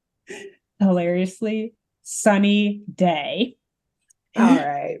 hilariously, Sunny Day. All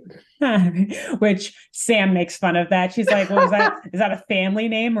right. Which Sam makes fun of that. She's like, well, is that a family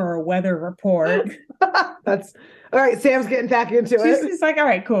name or a weather report? That's all right. Sam's getting back into it. She's like, all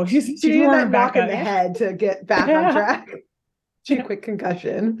right, cool. She's needed that knock in the head to get back on track. She had a quick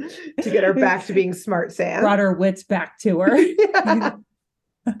concussion to get her back to being smart, Sam. Brought her wits back to her.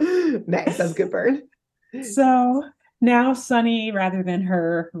 Nice. That's a good burn. So now Sunny, rather than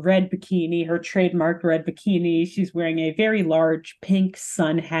her red bikini, her trademarked red bikini, she's wearing a very large pink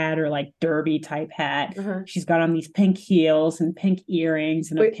sun hat or like derby type hat. She's got on these pink heels and pink earrings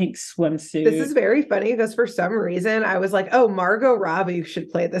and a pink swimsuit. This is very funny because for some reason I was like, oh, Margot Robbie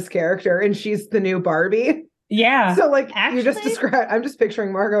should play this character and she's the new Barbie. Yeah. So like you just described, I'm just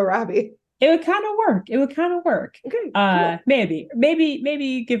picturing Margot Robbie. It would kind of work. It would kind of work. Okay, cool.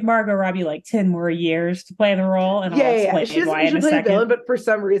 Maybe give Margot Robbie like 10 more years to play the role, and I'll Yeah. She explain doesn't why in usually a play a second. villain, but for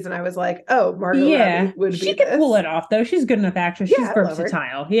some reason I was like, oh, Margot Robbie Yeah, would be she could pull this. it off though. She's a good enough actress. Yeah, She's I love her.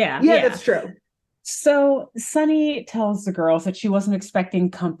 versatile. Yeah, Yeah, yeah. that's true. So Sunny tells the girls that she wasn't expecting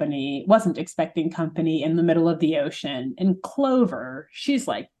company in the middle of the ocean. And Clover, she's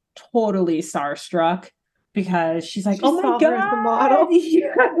like totally starstruck because she's like, She oh my saw her as the God. model.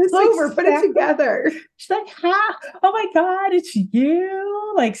 Yes, Clover, put it exactly. together. She's like, ha, oh my God, it's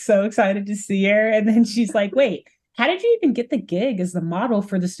you. Like, so excited to see her. And then she's like, wait, how did you even get the gig as the model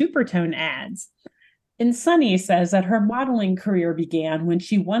for the Supertone ads? And Sunny says that her modeling career began when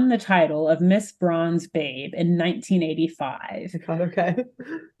she won the title of Miss Bronze Babe in 1985. God, okay.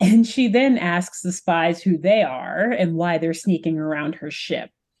 And she then asks the spies who they are and why they're sneaking around her ship.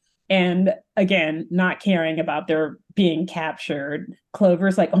 And again, not caring about their being captured,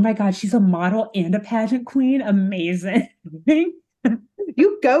 Clover's like, oh my God, she's a model and a pageant queen. Amazing.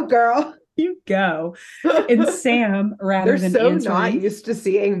 You go, girl. You go. And Sam, rather They're than so not answering, used to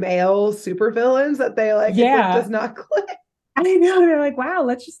seeing male supervillains that they like it just yeah, does not click. I know. They're like, wow,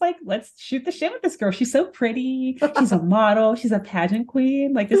 let's shoot the shit with this girl. She's so pretty. She's a model. She's a pageant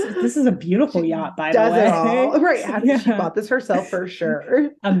queen. Like this is a beautiful She yacht, by the does it way. all. Right. How did she Yeah. bought this herself for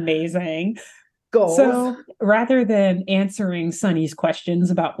sure? Amazing. Goals. So rather than answering Sunny's questions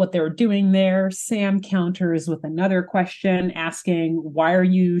about what they were doing there, Sam counters with another question asking, why are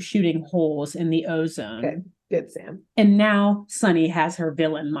you shooting holes in the ozone? Okay. Good, Sam. And now Sunny has her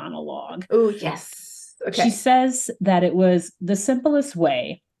villain monologue. Oh, yes. Okay. She says that it was the simplest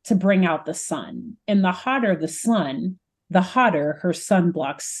way to bring out the sun. And the hotter the sun, the hotter her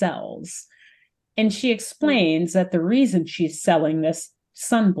sunblock sells. And she explains that the reason she's selling this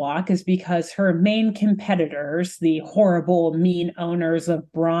sunblock is because her main competitors, the horrible, mean owners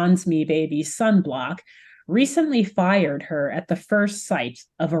of Bronze Me Baby Sunblock, recently fired her at the first sight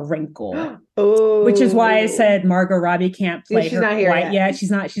of a wrinkle. Oh, Which is why I said Margot Robbie can't play she's her not here quite yet.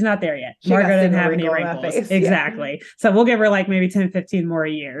 yet. She's not there yet. She Margot got doesn't single have any wrinkle in that wrinkles. face. Exactly. Yeah. So we'll give her like maybe 10, 15 more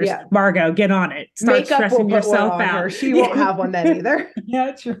years. Yeah. Margot, get on it. Start Makeup will stressing put yourself one on out. her. She won't have one then either.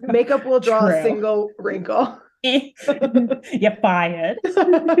 Yeah, true. Makeup will draw a True. single wrinkle. You fired.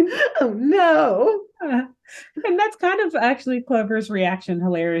 Oh no. And that's kind of actually Clover's reaction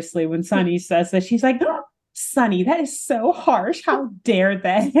hilariously when Sunny says that. She's like, oh, Sunny, that is so harsh. How dare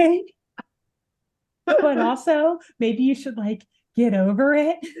they? But also, maybe you should like get over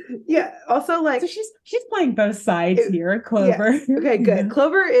it. Yeah. Also, like, So she's playing both sides here, Clover. Yeah. Okay, good.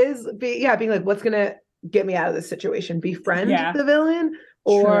 Clover is being like, what's gonna get me out of this situation? Befriend the villain,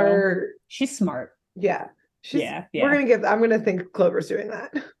 or true. She's smart. Yeah. Yeah. I'm gonna think Clover's doing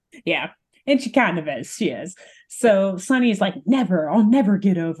that. Yeah. And she kind of is. She is. So Sunny's like, I'll never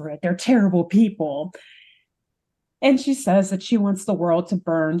get over it. They're terrible people. And she says that she wants the world to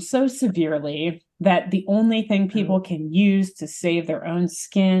burn so severely that the only thing people can use to save their own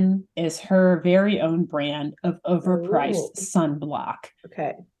skin is her very own brand of overpriced sunblock.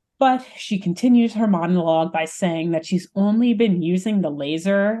 Okay. But she continues her monologue by saying that she's only been using the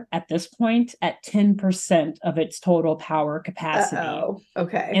laser at this point at 10% of its total power capacity.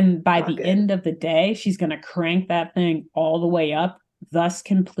 Okay. And by the end of the day, she's going to crank that thing all the way up, thus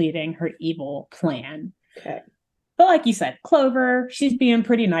completing her evil plan. Okay. But like you said, Clover, she's being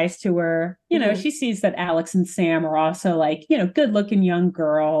pretty nice to her. You know, she sees that Alex and Sam are also like, good looking young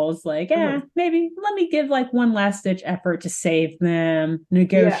girls. Like, maybe let me give like one last ditch effort to save them,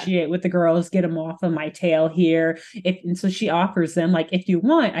 negotiate with the girls, get them off of my tail here. And so she offers them, like, if you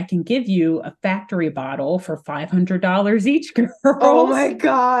want, I can give you a factory bottle for $500 each, girls. Oh my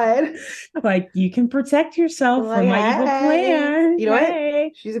God. Like, you can protect yourself from my evil plan. You know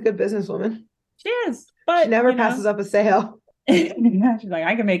what? She's a good businesswoman. She is. But she never passes up a sale. She's like,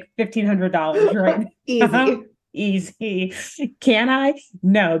 I can make $1,500 right Easy. Easy. Can I?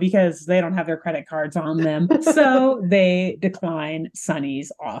 No, because they don't have their credit cards on them. So they decline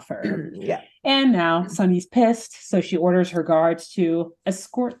Sunny's offer. Yeah. And now Sunny's pissed. So she orders her guards to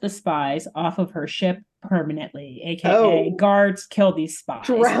escort the spies off of her ship permanently, aka guards, kill these spies.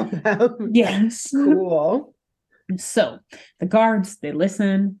 Drown them. Yes. Cool. So the guards, they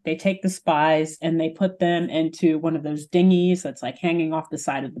listen, they take the spies and they put them into one of those dinghies that's like hanging off the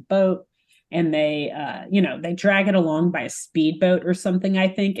side of the boat. And they, they drag it along by a speedboat or something, I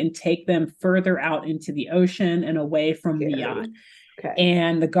think, and take them further out into the ocean and away from the yacht. Okay.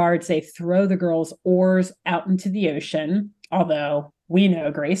 And the guards, they throw the girls' oars out into the ocean, although we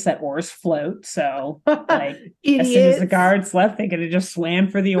know, Grace, that oars float. So, like, as soon as the guards left, they could have just swam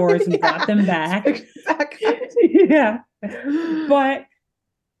for the oars and brought them back. Exactly. Yeah. But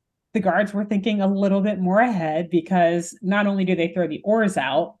the guards were thinking a little bit more ahead because not only do they throw the oars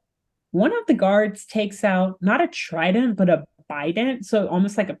out, one of the guards takes out not a trident, but a bident. So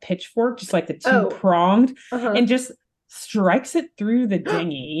almost like a pitchfork, just like the two Oh, pronged, uh-huh. and just strikes it through the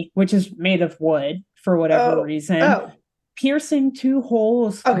dinghy, which is made of wood for whatever Oh, reason, oh. piercing two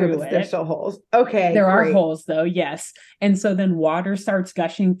holes Okay, through but there's it. still holes. Okay, There are great. holes though, yes. And so then water starts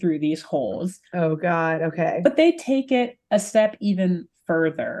gushing through these holes. Oh God, okay. But they take it a step even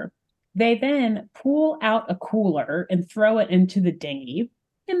further. They then pull out a cooler and throw it into the dinghy.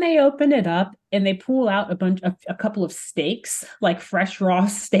 And they open it up and they pull out a couple of steaks, like fresh raw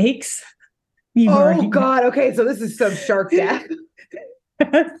steaks. You Oh already know. God, okay. So this is some shark death.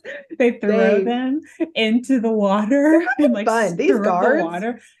 They throw They them into the water they're and having like fun. These stir up the guards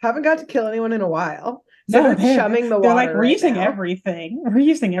water. haven't got to kill anyone in a while. So No, they're chumming the they're like, water we're right using now. everything. We're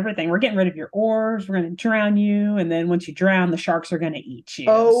using everything. We're getting rid of your oars. We're going to drown you. And then once you drown, the sharks are going to eat you.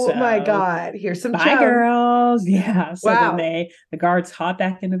 Oh my So God. Here's some bye, chum. girls. Yeah. So then Wow. the guards hop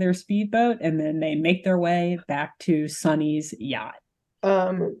back into their speedboat and then they make their way back to Sunny's yacht.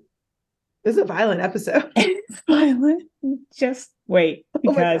 Um, this is a violent episode. It's violent. Just wait, Oh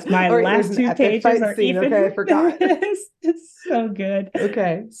my God. because my All right, there's last an two epic pages fight are scene. Okay, I even. There forgot. is. It's so good.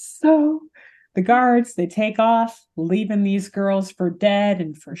 Okay. So the guards, they take off, leaving these girls for dead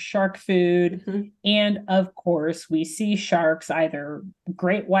and for shark food. Mhm. And of course, we see sharks, either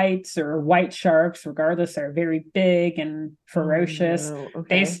great whites or white sharks, regardless, are very big and ferocious. Oh, no.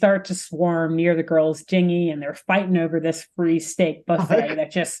 They Okay. start to swarm near the girls' dinghy and they're fighting over this free steak buffet Fuck.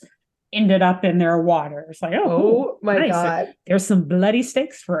 that just ended up in their water. It's like, oh, cool, Oh my nice. God. There's some bloody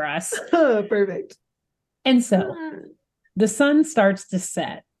steaks for us. Perfect. And so the sun starts to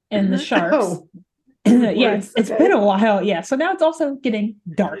set and the sharks. Oh, Yeah, worse. it's Okay. been a while. Yeah. So now it's also getting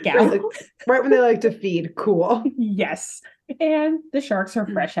dark Right, out. like, right when they like to feed. Cool. Yes. And the sharks are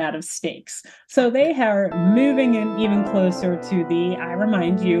fresh out of steaks. So they are moving in even closer to the, I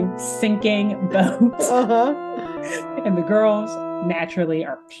remind you, sinking boat. Uh-huh. And the girls naturally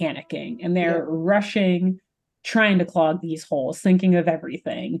are panicking and they're Yeah. rushing, trying to clog these holes, thinking of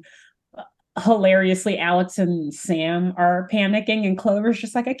everything. Hilariously, Alex and Sam are panicking, and Clover's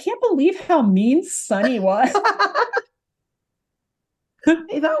just like, I can't believe how mean Sunny was.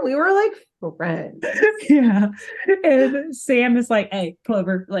 I thought we were like friends. Yeah. And Sam is like, hey,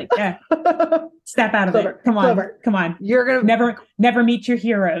 Clover, like, yeah, step out of Clover, it. Come on. Clover. Come on. You're gonna Never meet your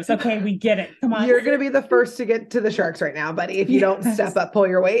heroes. Okay, we get it. Come on. You're gonna be the first to get to the sharks right now, buddy. If you don't step up, pull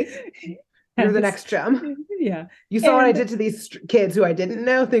your weight. You're the next chum. Yeah. You saw what I did to these kids who I didn't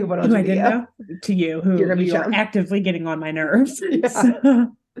know. Think of what I'll do I to didn't you. know. To you, who You're gonna be you're chum. actively getting on my nerves.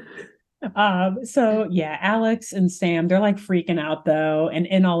 Yeah. So yeah, Alex and Sam, they're like freaking out though. And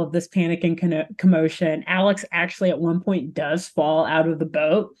in all of this panic and commotion, Alex actually at one point does fall out of the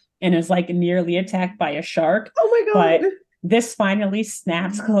boat and is like nearly attacked by a shark. Oh my God. But this finally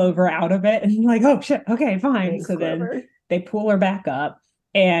snaps Clover out of it and like, oh shit, okay, fine. Thanks, So Clover. then they pull her back up.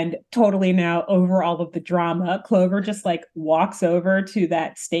 And totally now over all of the drama, Clover just like walks over to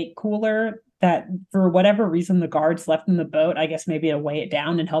that steak cooler that for whatever reason the guards left in the boat. I guess maybe to weigh it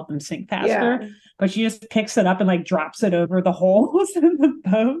down and help them sink faster. Yeah. But she just picks it up and like drops it over the holes in the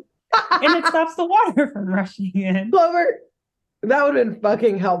boat. And it stops the water from rushing in. Clover, that would have been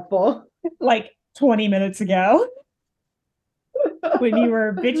fucking helpful. Like 20 minutes ago. When you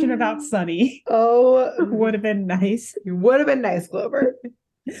were bitching about Sunny. Oh, Would have been nice. you would have been nice, Clover.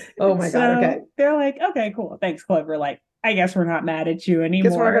 Oh my God. Okay. They're like, okay, cool. Thanks, Clover. Like, I guess we're not mad at you anymore.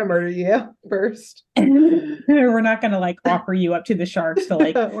 Guess we're not gonna murder you first. We're not gonna like offer you up to the sharks to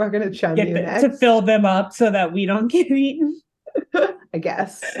like we're gonna chum you next. to fill them up so that we don't get eaten. I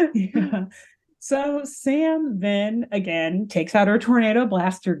guess. Yeah. So Sam then again takes out her tornado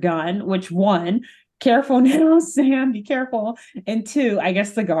blaster gun, which one, careful now, Sam, be careful. And two, I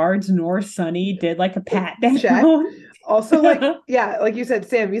guess the guards nor Sunny did like a pat down. Check. Also, like, yeah, like you said,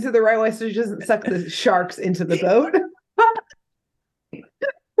 Sam, use it the right way so she doesn't suck the sharks into the boat.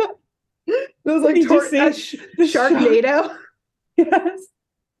 It was like Sharknado. Yes.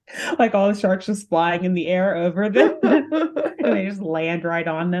 Like all the sharks just flying in the air over them. And they just land right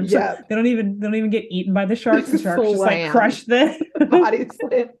on them. So Yeah. they don't even get eaten by the sharks. The sharks just like Slam. crush them. Body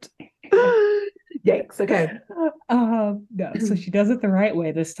slipped. Yikes. Okay. No, so she does it the right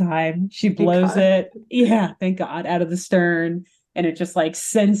way this time. She blows it. Yeah, thank God, out of the stern. And it just like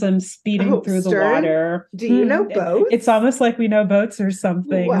sends them speeding through the water. Do you know boats? It's almost like we know boats or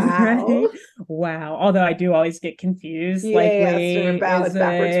something. Wow. Right? Wow. Although I do always get confused. Yeah, like, wait, it's backwards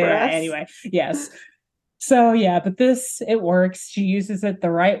for us. Anyway, yes. So yeah, but it works. She uses it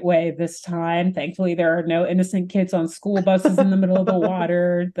the right way this time. Thankfully, there are no innocent kids on school buses in the middle of the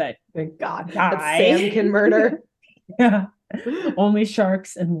water that Thank God that Sam die. can murder. Yeah, only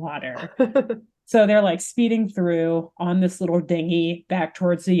sharks and water. So they're like speeding through on this little dinghy back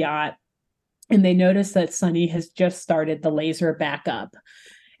towards the yacht, and they notice that Sunny has just started the laser back up.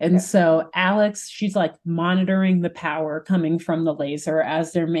 And Okay. so Alex, she's like monitoring the power coming from the laser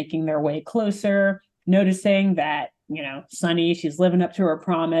as they're making their way closer, noticing that, Sunny, she's living up to her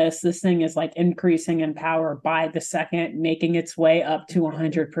promise. This thing is like increasing in power by the second, making its way up to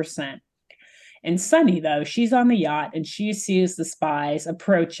 100%. And Sunny, though, she's on the yacht and she sees the spies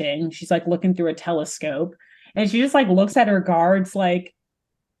approaching. She's like looking through a telescope and she just like looks at her guards like,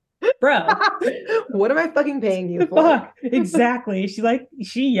 bro, What am I fucking paying you for? fuck, exactly.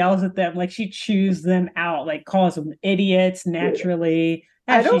 She yells at them, like she chews them out, like calls them idiots naturally,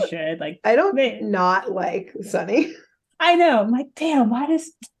 I as she don't should. Like I don't they, not like Sunny. I know. I'm like, damn, why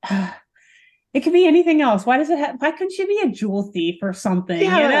does it could be anything else? Why does it have? Why couldn't she be a jewel thief or something?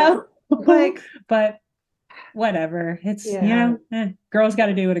 Yeah. Like, but whatever. It's yeah. girls got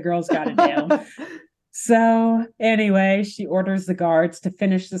to do what a girl's got to do. So anyway, she orders the guards to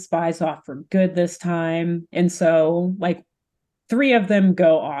finish the spies off for good this time. And so like three of them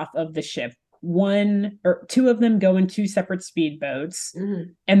go off of the ship. One or two of them go in two separate speedboats,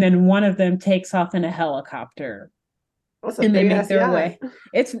 and then one of them takes off in a helicopter. And they make their way.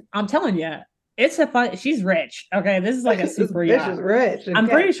 I'm telling you, it's a fun. She's rich. Okay, this is like a super yacht. Bitch is rich. I'm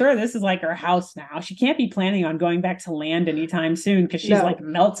pretty sure this is like her house now. She can't be planning on going back to land anytime soon because she's like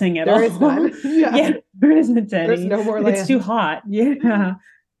melting it all. There is none. Yeah, there isn't any. There's no more land. It's too hot. Yeah.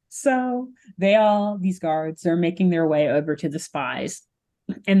 So these guards are making their way over to the spies.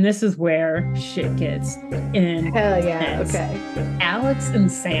 And this is where shit gets in. Hell yeah. Okay. Alex and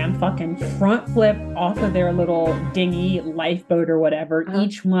Sam fucking front flip off of their little dinghy lifeboat or whatever,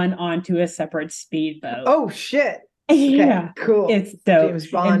 each one onto a separate speedboat. Oh shit. Yeah. Okay, cool. It's dope. James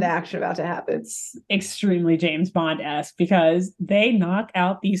Bond action about to happen. It's extremely James Bond-esque because they knock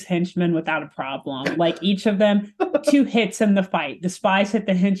out these henchmen without a problem. Like each of them, 2 hits in the fight. The spies hit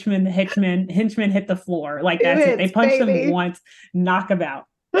the henchmen hit the floor. Like that's it. They punch them once, knock them out.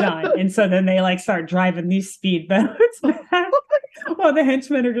 Done. And so then they like start driving these speedboats back while the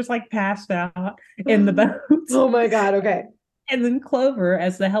henchmen are just like passed out in the boats. Oh my God. Okay. And then Clover,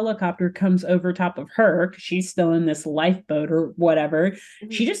 as the helicopter comes over top of her, because she's still in this lifeboat or whatever,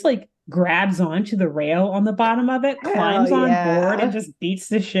 she just like grabs onto the rail on the bottom of it, climbs on board, and just beats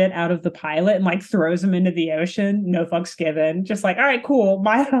the shit out of the pilot and like throws him into the ocean. No fucks given. Just like, all right, cool.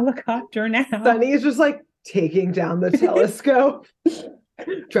 My helicopter now. Sunny is just like taking down the telescope.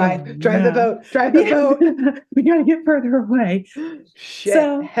 Drive the boat. We gotta get further away. Shit.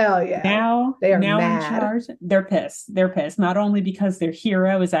 So, hell yeah. Now they are now mad. In charge. They're pissed. Not only because their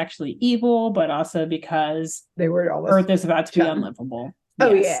hero is actually evil, but also because they were almost Earth is about to be unlivable.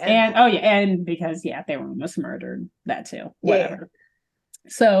 Oh yeah. And because they were almost murdered. That too. Whatever. Yeah.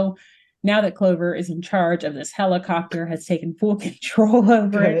 So now that Clover is in charge of this helicopter, has taken full control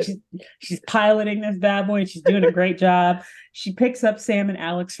over it. She's piloting this bad boy and she's doing a great job. She picks up Sam and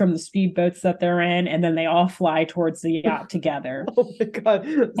Alex from the speedboats that they're in, and then they all fly towards the yacht together. Oh my God.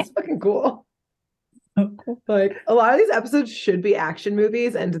 It's fucking cool. Like a lot of these episodes should be action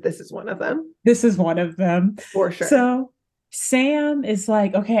movies, and this is one of them. This is one of them. For sure. So Sam is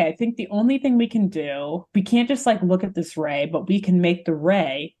like, okay, I think the only thing we can do, we can't just like look at this ray, but we can make the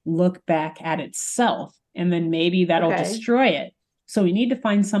ray look back at itself, and then maybe that'll destroy it. So we need to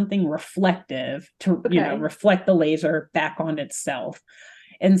find something reflective to, reflect the laser back on itself.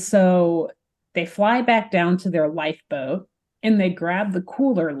 And so they fly back down to their lifeboat and they grab the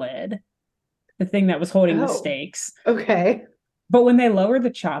cooler lid, the thing that was holding the stakes. Okay. But when they lower the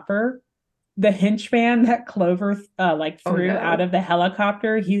chopper, the henchman that Clover threw out of the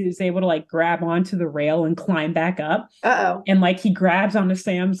helicopter, he was able to like grab onto the rail and climb back up. And like he grabs onto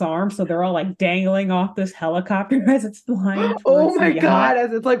Sam's arm, so they're all like dangling off this helicopter as it's flying. Oh my God,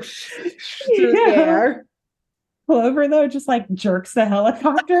 as it's like through the air. Clover though just like jerks the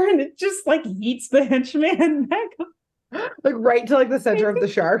helicopter and it just like yeets the henchman back up. Like right to like the center of the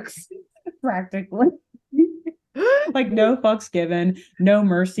sharks. Practically. Like no fucks given, no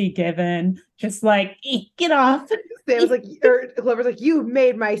mercy given, just like get off. Sam's like, Clover's like, you've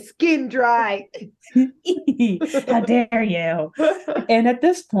made my skin dry. How dare you? And at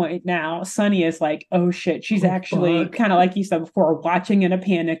this point now, Sunny is like, oh shit, she's actually kind of like you said before, watching in a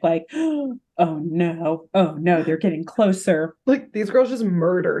panic, like, oh no, they're getting closer. Like these girls just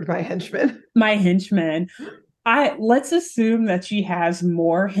murdered my henchman. Let's assume that she has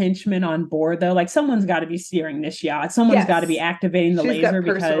more henchmen on board though. Like someone's got to be steering this yacht. Someone's got to be Yes. activating the She's got laser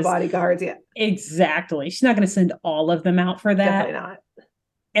personal because bodyguards. Yeah, exactly. She's not going to send all of them out for that. definitely not.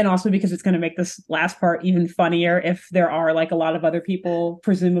 And also because it's going to make this last part even funnier if there are like a lot of other people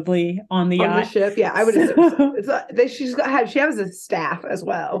presumably on the On the yacht. ship. Yeah, I would assume so. It's she has a staff as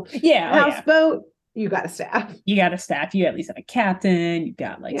well. Yeah, oh yeah. Houseboat, you got a staff. You got a staff. You at least have a captain. You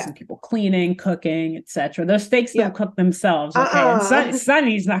got like Yeah. some people cleaning, cooking, etc. Those steaks don't Yep. cook themselves, okay? And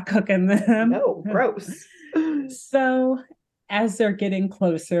Sunny's not cooking them. No, gross. So as they're getting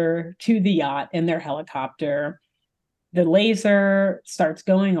closer to the yacht in their helicopter, the laser starts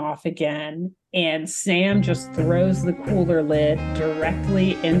going off again, and Sam just throws the cooler lid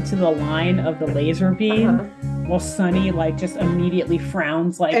directly into the line of the laser beam. While Sunny like just immediately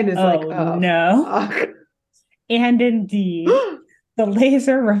frowns like, and is oh, like, no. Fuck. And indeed, the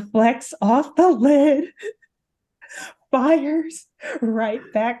laser reflects off the lid, fires right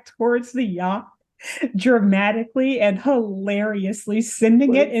back towards the yacht, dramatically and hilariously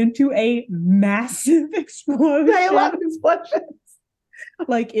sending it into a massive explosion. I love explosions.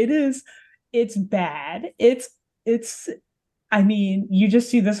 Like it's bad. It's I mean, you just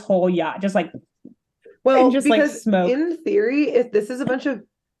see this whole yacht just like because like smoke. In theory, if this is a bunch of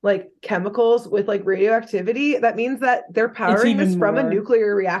like chemicals with like radioactivity, that means that they're powering this from a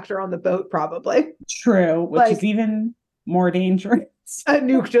nuclear reactor on the boat, probably. True, which is even more dangerous. A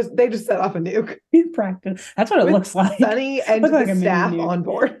nuke they just set off a nuke in practice. That's what it looks like. Sunny and the like staff on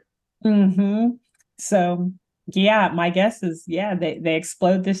board. So yeah, my guess is they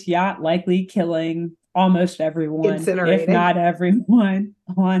explode this yacht, likely killing almost everyone, if not everyone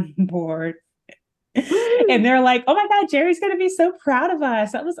on board. And they're like, oh my God, Jerry's gonna be so proud of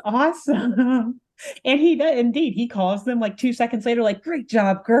us. That was awesome. And he does indeed. He calls them like 2 seconds later, like, great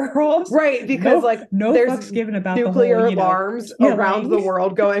job, girls. Right, because no fucks given about nuclear the whole, alarms around the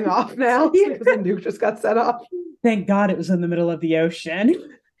world going off now because a nuke just got set off. Thank God it was in the middle of the ocean.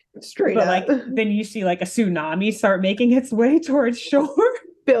 Straight up. Like then you see like a tsunami start making its way towards shore.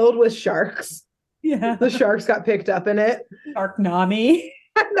 Filled with sharks. Yeah. The sharks got picked up in it. Sharknami.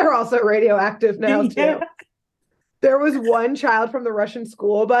 They're also radioactive now too. There was one child from the Russian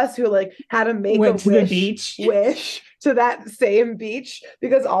school bus who like had to make a wish to that same beach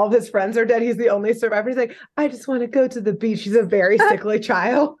because all of his friends are dead. He's the only survivor. He's like, I just want to go to the beach. He's a very sickly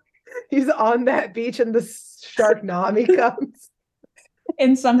child. He's on that beach and the Sharknami comes.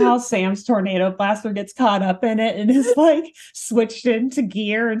 And somehow Sam's tornado blaster gets caught up in it and is like switched into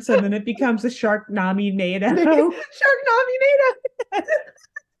gear. And so then it becomes a Sharknaminado. Sharknaminado.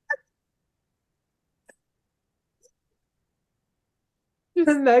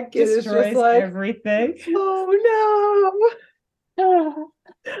 And that kid is just like everything. Oh no.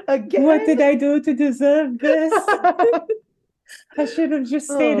 Again. What did I do to deserve this? I should have just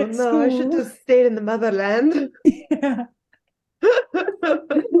stayed at school. I should have stayed in the motherland. Yeah.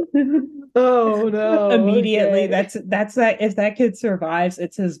 Oh no. Immediately, that's that. If that kid survives,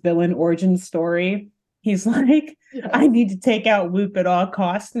 it's his villain origin story. He's like, I need to take out Whoop at all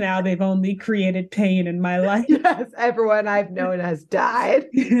costs now. They've only created pain in my life. Yes, everyone I've known has died.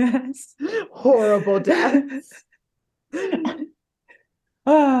 Yes. Horrible deaths.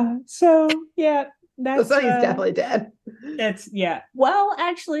 So yeah, that's so he's definitely dead. Well,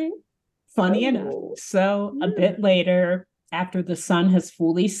 actually, funny enough. So a bit later, after the sun has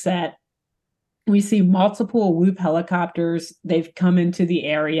fully set, we see multiple Whoop helicopters. They've come into the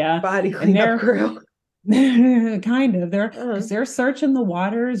area. Body cleanup crew. Kind of they're searching the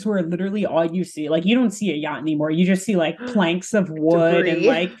waters where literally all you see, like you don't see a yacht anymore, you just see like planks of wood and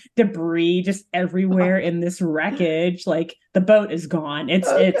like debris just everywhere in this wreckage. Like the boat is gone.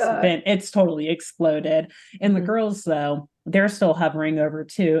 It's totally exploded. And the girls though, they're still hovering over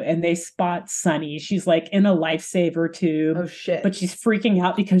too, and they spot Sunny. She's like in a lifesaver tube. Oh shit. But she's freaking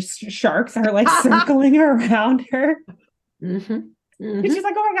out because sharks are like circling around her. And she's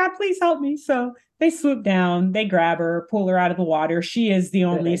like, oh my God, please help me. So they swoop down, they grab her, pull her out of the water. She is the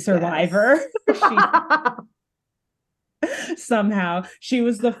only survivor. Somehow she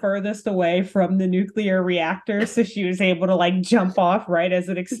was the furthest away from the nuclear reactor, so she was able to like jump off right as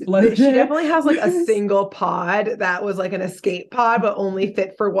it exploded. She definitely has like a single pod that was like an escape pod, but only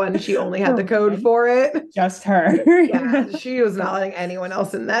fit for one. She only had the code for it. Just her. Yeah, she was not letting anyone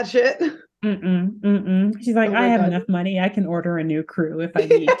else in that shit. She's like, I have enough money. I can order a new crew if I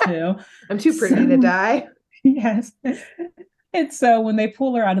need to. I'm too pretty to die. Yes. And so when they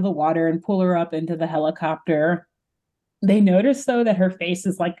pull her out of the water and pull her up into the helicopter, they notice though that her face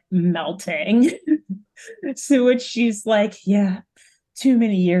is like melting. To which she's like, yeah, too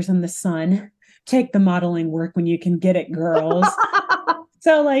many years in the sun. take the modeling work when you can get it, girls.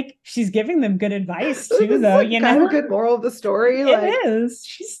 So like she's giving them good advice too, though, like kind of good moral of the story. Like it is.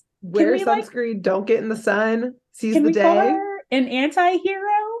 She's wear sunscreen, don't get in the sun, seize the day. Call her an anti-hero,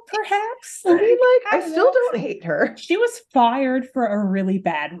 perhaps? I mean, like, I still don't hate her. She was fired for a really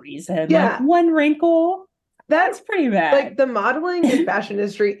bad reason. Yeah. Like one wrinkle. That's pretty bad. Like the modeling and fashion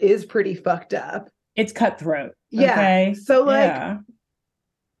industry is pretty fucked up. It's cutthroat. Yeah. Okay? So like,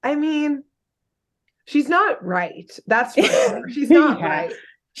 I mean, she's not right. That's for sure. She's not right.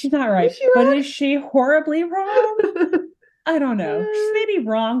 She's not right. But is she horribly wrong? I don't know. She's maybe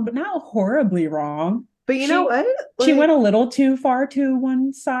wrong, but not horribly wrong. But you know what? Like, she went a little too far to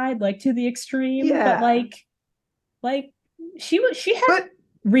one side, like to the extreme. Yeah. But like she had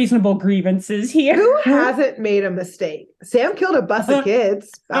reasonable grievances here. Who hasn't made a mistake? Sam killed a bus of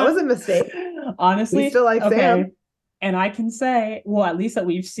kids. That was a mistake. Honestly, we still like Sam. And I can say, well, at least that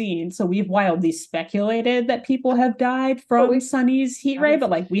we've seen. So we've wildly speculated that people have died from Sunny's heat ray,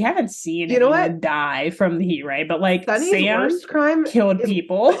 but like we haven't seen anyone die from the heat ray. But like Sunny's Sam worst crime killed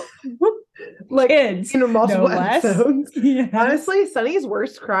people. Like kids, multiple episodes. Yes. Honestly, Sunny's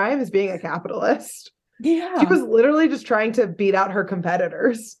worst crime is being a capitalist. Yeah. She was literally just trying to beat out her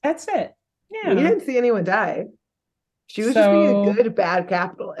competitors. That's it. Yeah. We didn't see anyone die. She was just being a good, bad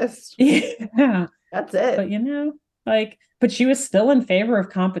capitalist. Yeah. That's it. But but she was still in favor of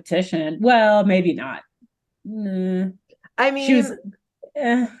competition. Well, maybe not. I mean,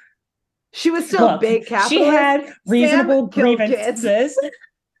 she was still big capitalist. She had reasonable grievances.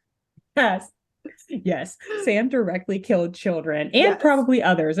 Yes. Sam directly killed children and probably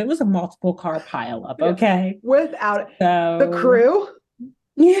others. It was a multiple car pileup. Okay. Without it. So, the crew.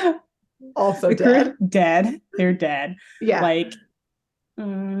 Yeah. Also dead. Dead. They're dead. Yeah. Like,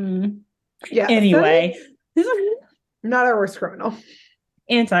 yeah. Anyway. Not our worst criminal.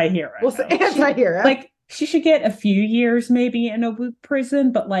 Anti-hero. We'll say anti-hero. She should get a few years maybe in a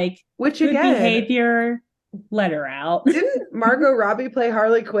prison, but which good behavior, let her out. Didn't Margot Robbie play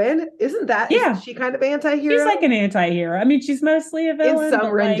Harley Quinn? Isn't she kind of anti-hero? She's like an anti-hero. I mean, she's mostly a villain. In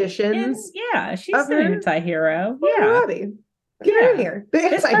some renditions. She's an anti-hero. Margot Robbie. Get her in here. The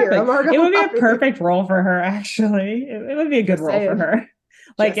anti-hero, Margot. It would be a perfect role for her, actually. It would be a good role for her.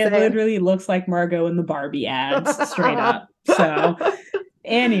 It literally looks like Margot in the Barbie ads, straight up. So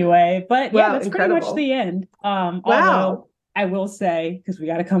anyway, but that's pretty much the end. Although I will say, because we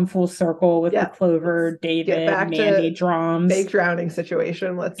got to come full circle with the Clover, David, Mandy drums. Fake drowning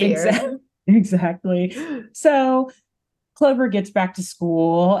situation. Let's hear. Exactly. So Clover gets back to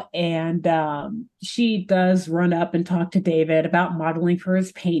school and she does run up and talk to David about modeling for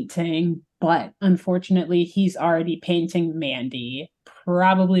his painting. But unfortunately, he's already painting Mandy,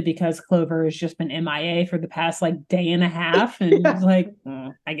 probably because Clover has just been MIA for the past day and a half. And he's like,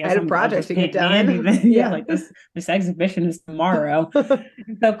 I guess I had a project to get done. This exhibition is tomorrow.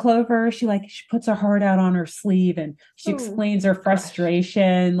 So Clover, she puts her heart out on her sleeve and she explains her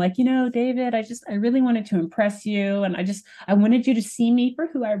frustration. David, I really wanted to impress you. And I wanted you to see me for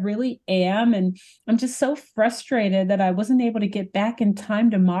who I really am. And I'm just so frustrated that I wasn't able to get back in time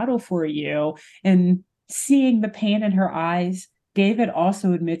to model for you. And seeing the pain in her eyes, David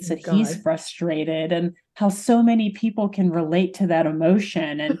also admits that he's frustrated and how so many people can relate to that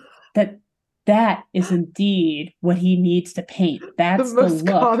emotion and that is indeed what he needs to paint. That's the most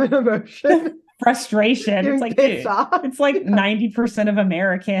common emotion. Frustration. It's it's 90% of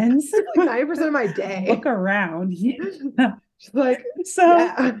Americans. It's 90% of my day. Look around. Yeah.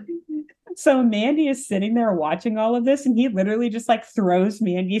 So Mandy is sitting there watching all of this and he literally just throws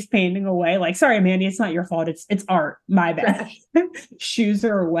Mandy's painting away. Sorry, Mandy, it's not your fault. It's art. My bad. Shoos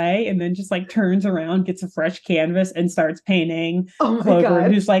her away and then just turns around, gets a fresh canvas and starts painting Clover,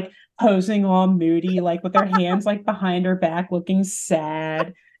 who's posing all moody, with her hands behind her back, looking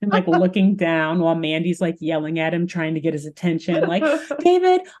sad and looking down while Mandy's yelling at him, trying to get his attention.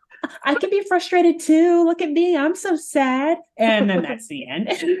 David, I can be frustrated too. Look at me. I'm so sad. And then that's the end.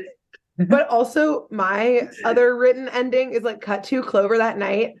 But also my other written ending is cut to Clover that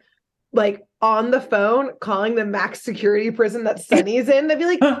night, on the phone calling the max security prison that Sunny's in. They'd be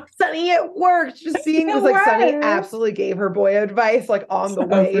like, Sunny, it worked. Just seeing it was Sunny absolutely gave her boy advice on the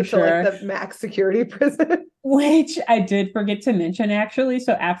way to the max security prison. Which I did forget to mention actually.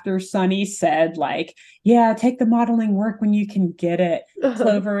 So after Sunny said take the modeling work when you can get it,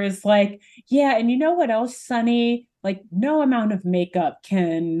 Clover is yeah, and you know what else, Sunny? No amount of makeup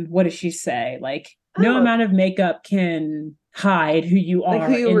can, what does she say? No amount of makeup can hide who you Like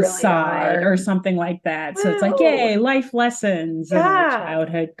who are you really inside are. or something like that. So it's like, Wow. yay, life lessons in a Yeah.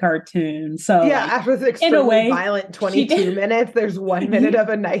 childhood cartoon. So Yeah, like after this in a extremely way, violent she 22 did minutes, there's 1 minute of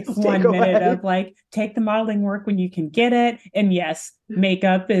a nice 1 minute takeaway. of like take the modeling work when you can get it. And yes,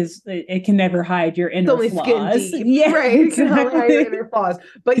 makeup is it can never hide your It's inner only skin flaws. deep, Yeah, right? It can only hide your exactly. inner flaws.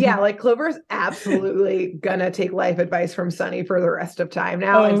 But yeah, like Clover's absolutely gonna take life advice from Sunny for the rest of time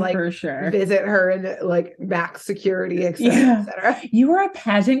now and Oh, like for sure. visit her in like max security, et cetera, et Yeah. cetera. You were a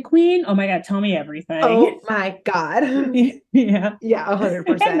pageant queen? Oh my God, tell me everything. Oh my God. Yeah. Yeah, And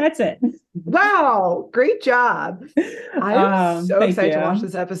 100%. that's it. Wow, great job. I'm so Thank excited to watch you.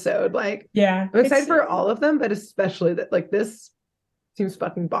 this episode. Like, Yeah, I'm excited for all of them, but especially that like this seems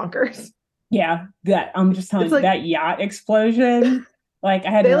fucking bonkers. yeah, that I'm just telling It's you like that yacht explosion. Like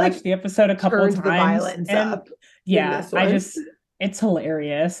I had to they watch like the episode a couple of turned the times violence and up in yeah, this one. it's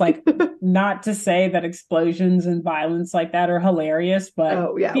hilarious. Like not to say that explosions and violence like that are hilarious, but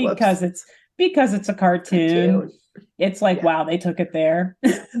Oh yeah, because whoops. it's a cartoon, Cartoon. it's like Yeah. wow, they took it there. They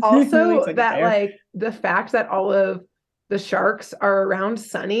really Also, took it that there. like the fact that all of the sharks are around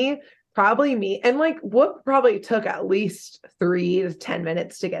Sunny probably me and like Whoop probably took at least 3 to 10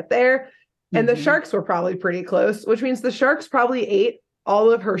 minutes to get there. And the Mhm. sharks were probably pretty close, which means the sharks probably ate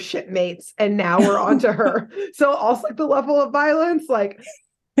all of her shipmates and now we're on to her. So also like the level of violence, like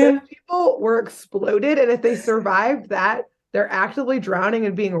those people were exploded. And if they survived that, they're actively drowning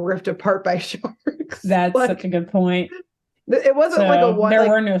and being ripped apart by sharks. That's such Like a good point. it wasn't like a So one there like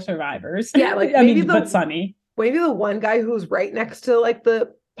were no survivors. yeah, like I mean, but Sunny. maybe the one guy who's right next to like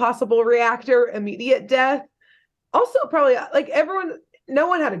the possible reactor, immediate death. Also, probably like everyone, no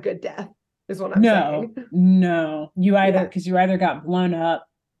one had a good death, is what I'm No, saying. no. Yeah, You either got blown up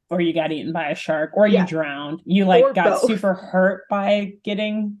or you got eaten by a shark or you yeah, drowned. You like or got both. super hurt by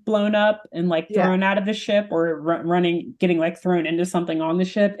getting blown up and like Yeah, thrown out of the ship or running, getting like thrown into something on the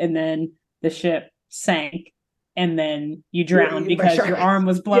ship and then the ship sank and then you you were drowned eaten by because your sharks. arm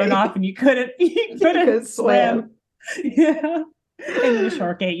was Yeah, blown off and you couldn't because swim. swim. Yeah. And then the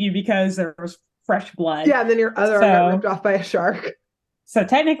shark ate you because there was fresh blood. Yeah, and then your other arm got ripped So off by a shark. so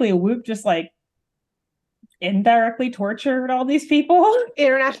technically Whoop just like indirectly tortured all these people.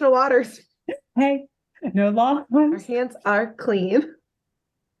 International waters. Hey, no law. Our hands are clean.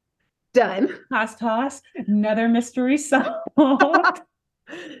 Done. Toss. Another mystery solved.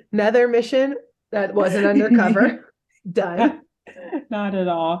 Another mission that wasn't undercover. Done. Not at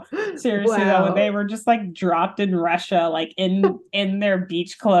all. Seriously though, when Wow. they were just like dropped in Russia, like in their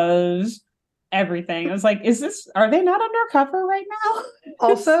beach clothes, everything. I was like, are they not undercover right now?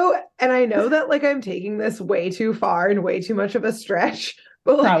 Also, and I know that like I'm taking this way too far and way too much of a stretch,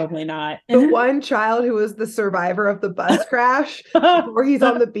 but like Probably not. the one child who was the survivor of the bus crash before he's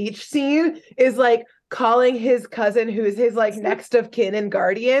on the beach scene is like calling his cousin, who's his like next of kin and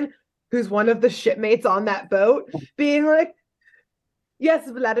guardian, who's one of the shipmates on that boat, being like, yes,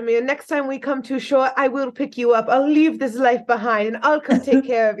 Vladimir, next time we come to shore, I will pick you up. I'll leave this life behind and I'll come take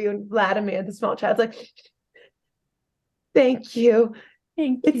care of you. And Vladimir, the small child's like, thank you.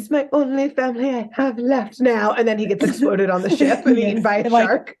 Thank you. It's my only family I have left now. And then he gets exploded on the ship and eaten by a like,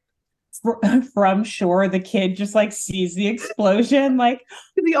 shark. From shore, the kid just like sees the explosion, like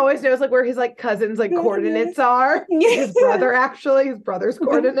He always knows like where his like cousin's like coordinates are. His brother, actually, his brother's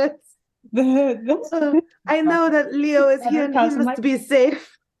coordinates. I know that Leo is here and he must be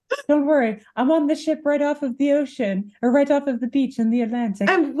safe. Don't worry, I'm on the ship right off of the ocean or right off of the beach in the Atlantic.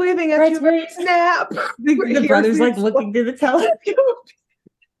 I'm waving at you right snap. The brother's like looking through the telescope.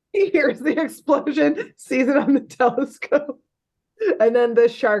 He hears the explosion, sees it on the telescope, and then the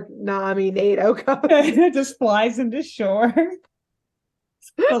Sharknaminado comes. It just flies into shore.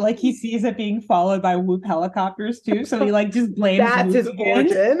 But like he sees it being followed by Whoop helicopters too, so he like just blames That's Whoop his again.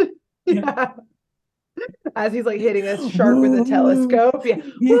 origin. Yeah. As he's like hitting a shark with a telescope. Yeah.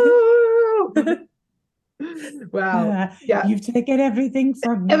 Woo! Wow. Yeah. You've taken everything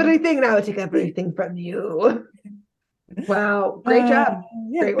from me. Everything. Now I take everything from you. Wow. Great job.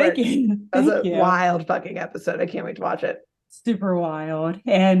 Yeah, Great work. thank you. That was Thank a you. wild fucking episode. I can't wait to watch it. Super wild.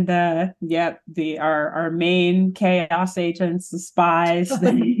 And our main chaos agents, the spies,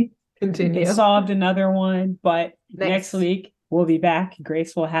 they Continue. solved another one. But Nice. next week we'll be back.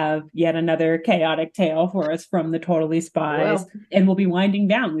 Grace will have yet another chaotic tale for us from the Totally Spies. And we'll be winding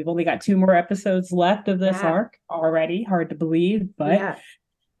down. We've only got 2 more episodes left of this arc already. Hard to believe, but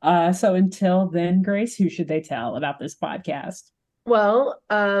so until then, Grace, who should they tell about this podcast? Well,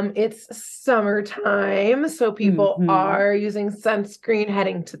 it's summertime, so people are using sunscreen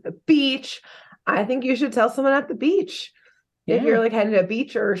heading to the beach. I think you should tell someone at the beach. If you're like heading to a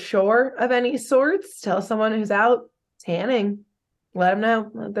beach or a shore of any sorts, tell someone who's out tanning. Let them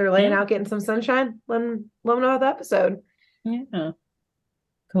know if they're laying out getting some sunshine. Let them know about the episode. Yeah.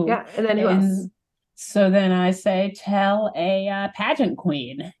 Cool. Yeah. And then who else? So then I say, tell a pageant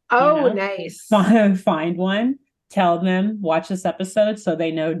queen. Oh, nice. Find one. Tell them, watch this episode so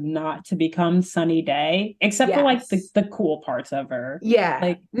they know not to become Sunny Day, except for like the cool parts of her. Yeah.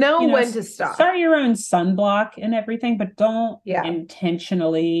 Like know when to stop. Start your own sunblock and everything, but don't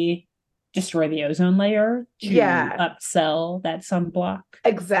intentionally destroy the ozone layer to upsell that sunblock.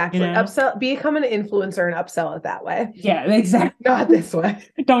 Exactly. Upsell, become an influencer and upsell it that way. Yeah, exactly. Not this way.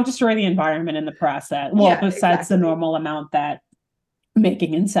 Don't destroy the environment in the process. Well, besides the normal amount that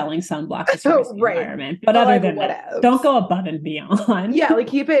making and selling sunblock destroys the environment. But other than that, don't go above and beyond. Yeah, like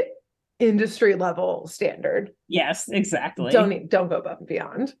keep it industry level standard. Yes, exactly. Don't go above and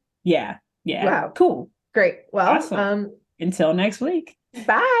beyond. Yeah. Yeah. Wow. Cool. Great. Well, awesome. Until next week.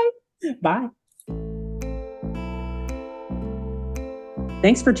 Bye. Bye.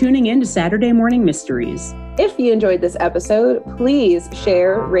 Thanks for tuning in to Saturday Morning Mysteries. If you enjoyed this episode, please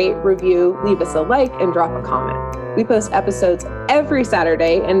share, rate, review, leave us a like, and drop a comment. We post episodes every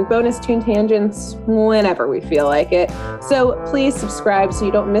Saturday and bonus tune tangents whenever we feel like it. So please subscribe so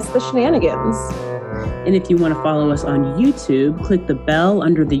you don't miss the shenanigans. And if you want to follow us on YouTube, click the bell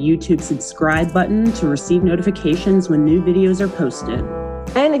under the YouTube subscribe button to receive notifications when new videos are posted.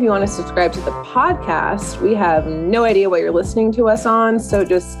 And if you want to subscribe to the podcast, we have no idea what you're listening to us on. So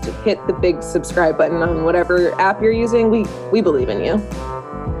just hit the big subscribe button on whatever app you're using. We believe in you.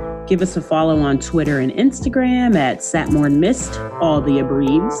 Give us a follow on Twitter and Instagram at SatmornMist, all the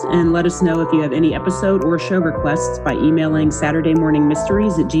abreves, and let us know if you have any episode or show requests by emailing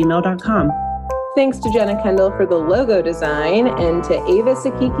SaturdayMorningMysteries@gmail.com. Thanks to Jenna Kendall for the logo design and to Ava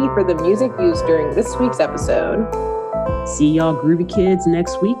Sakiki for the music used during this week's episode. See y'all groovy kids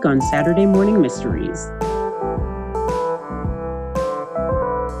next week on Saturday Morning Mysteries.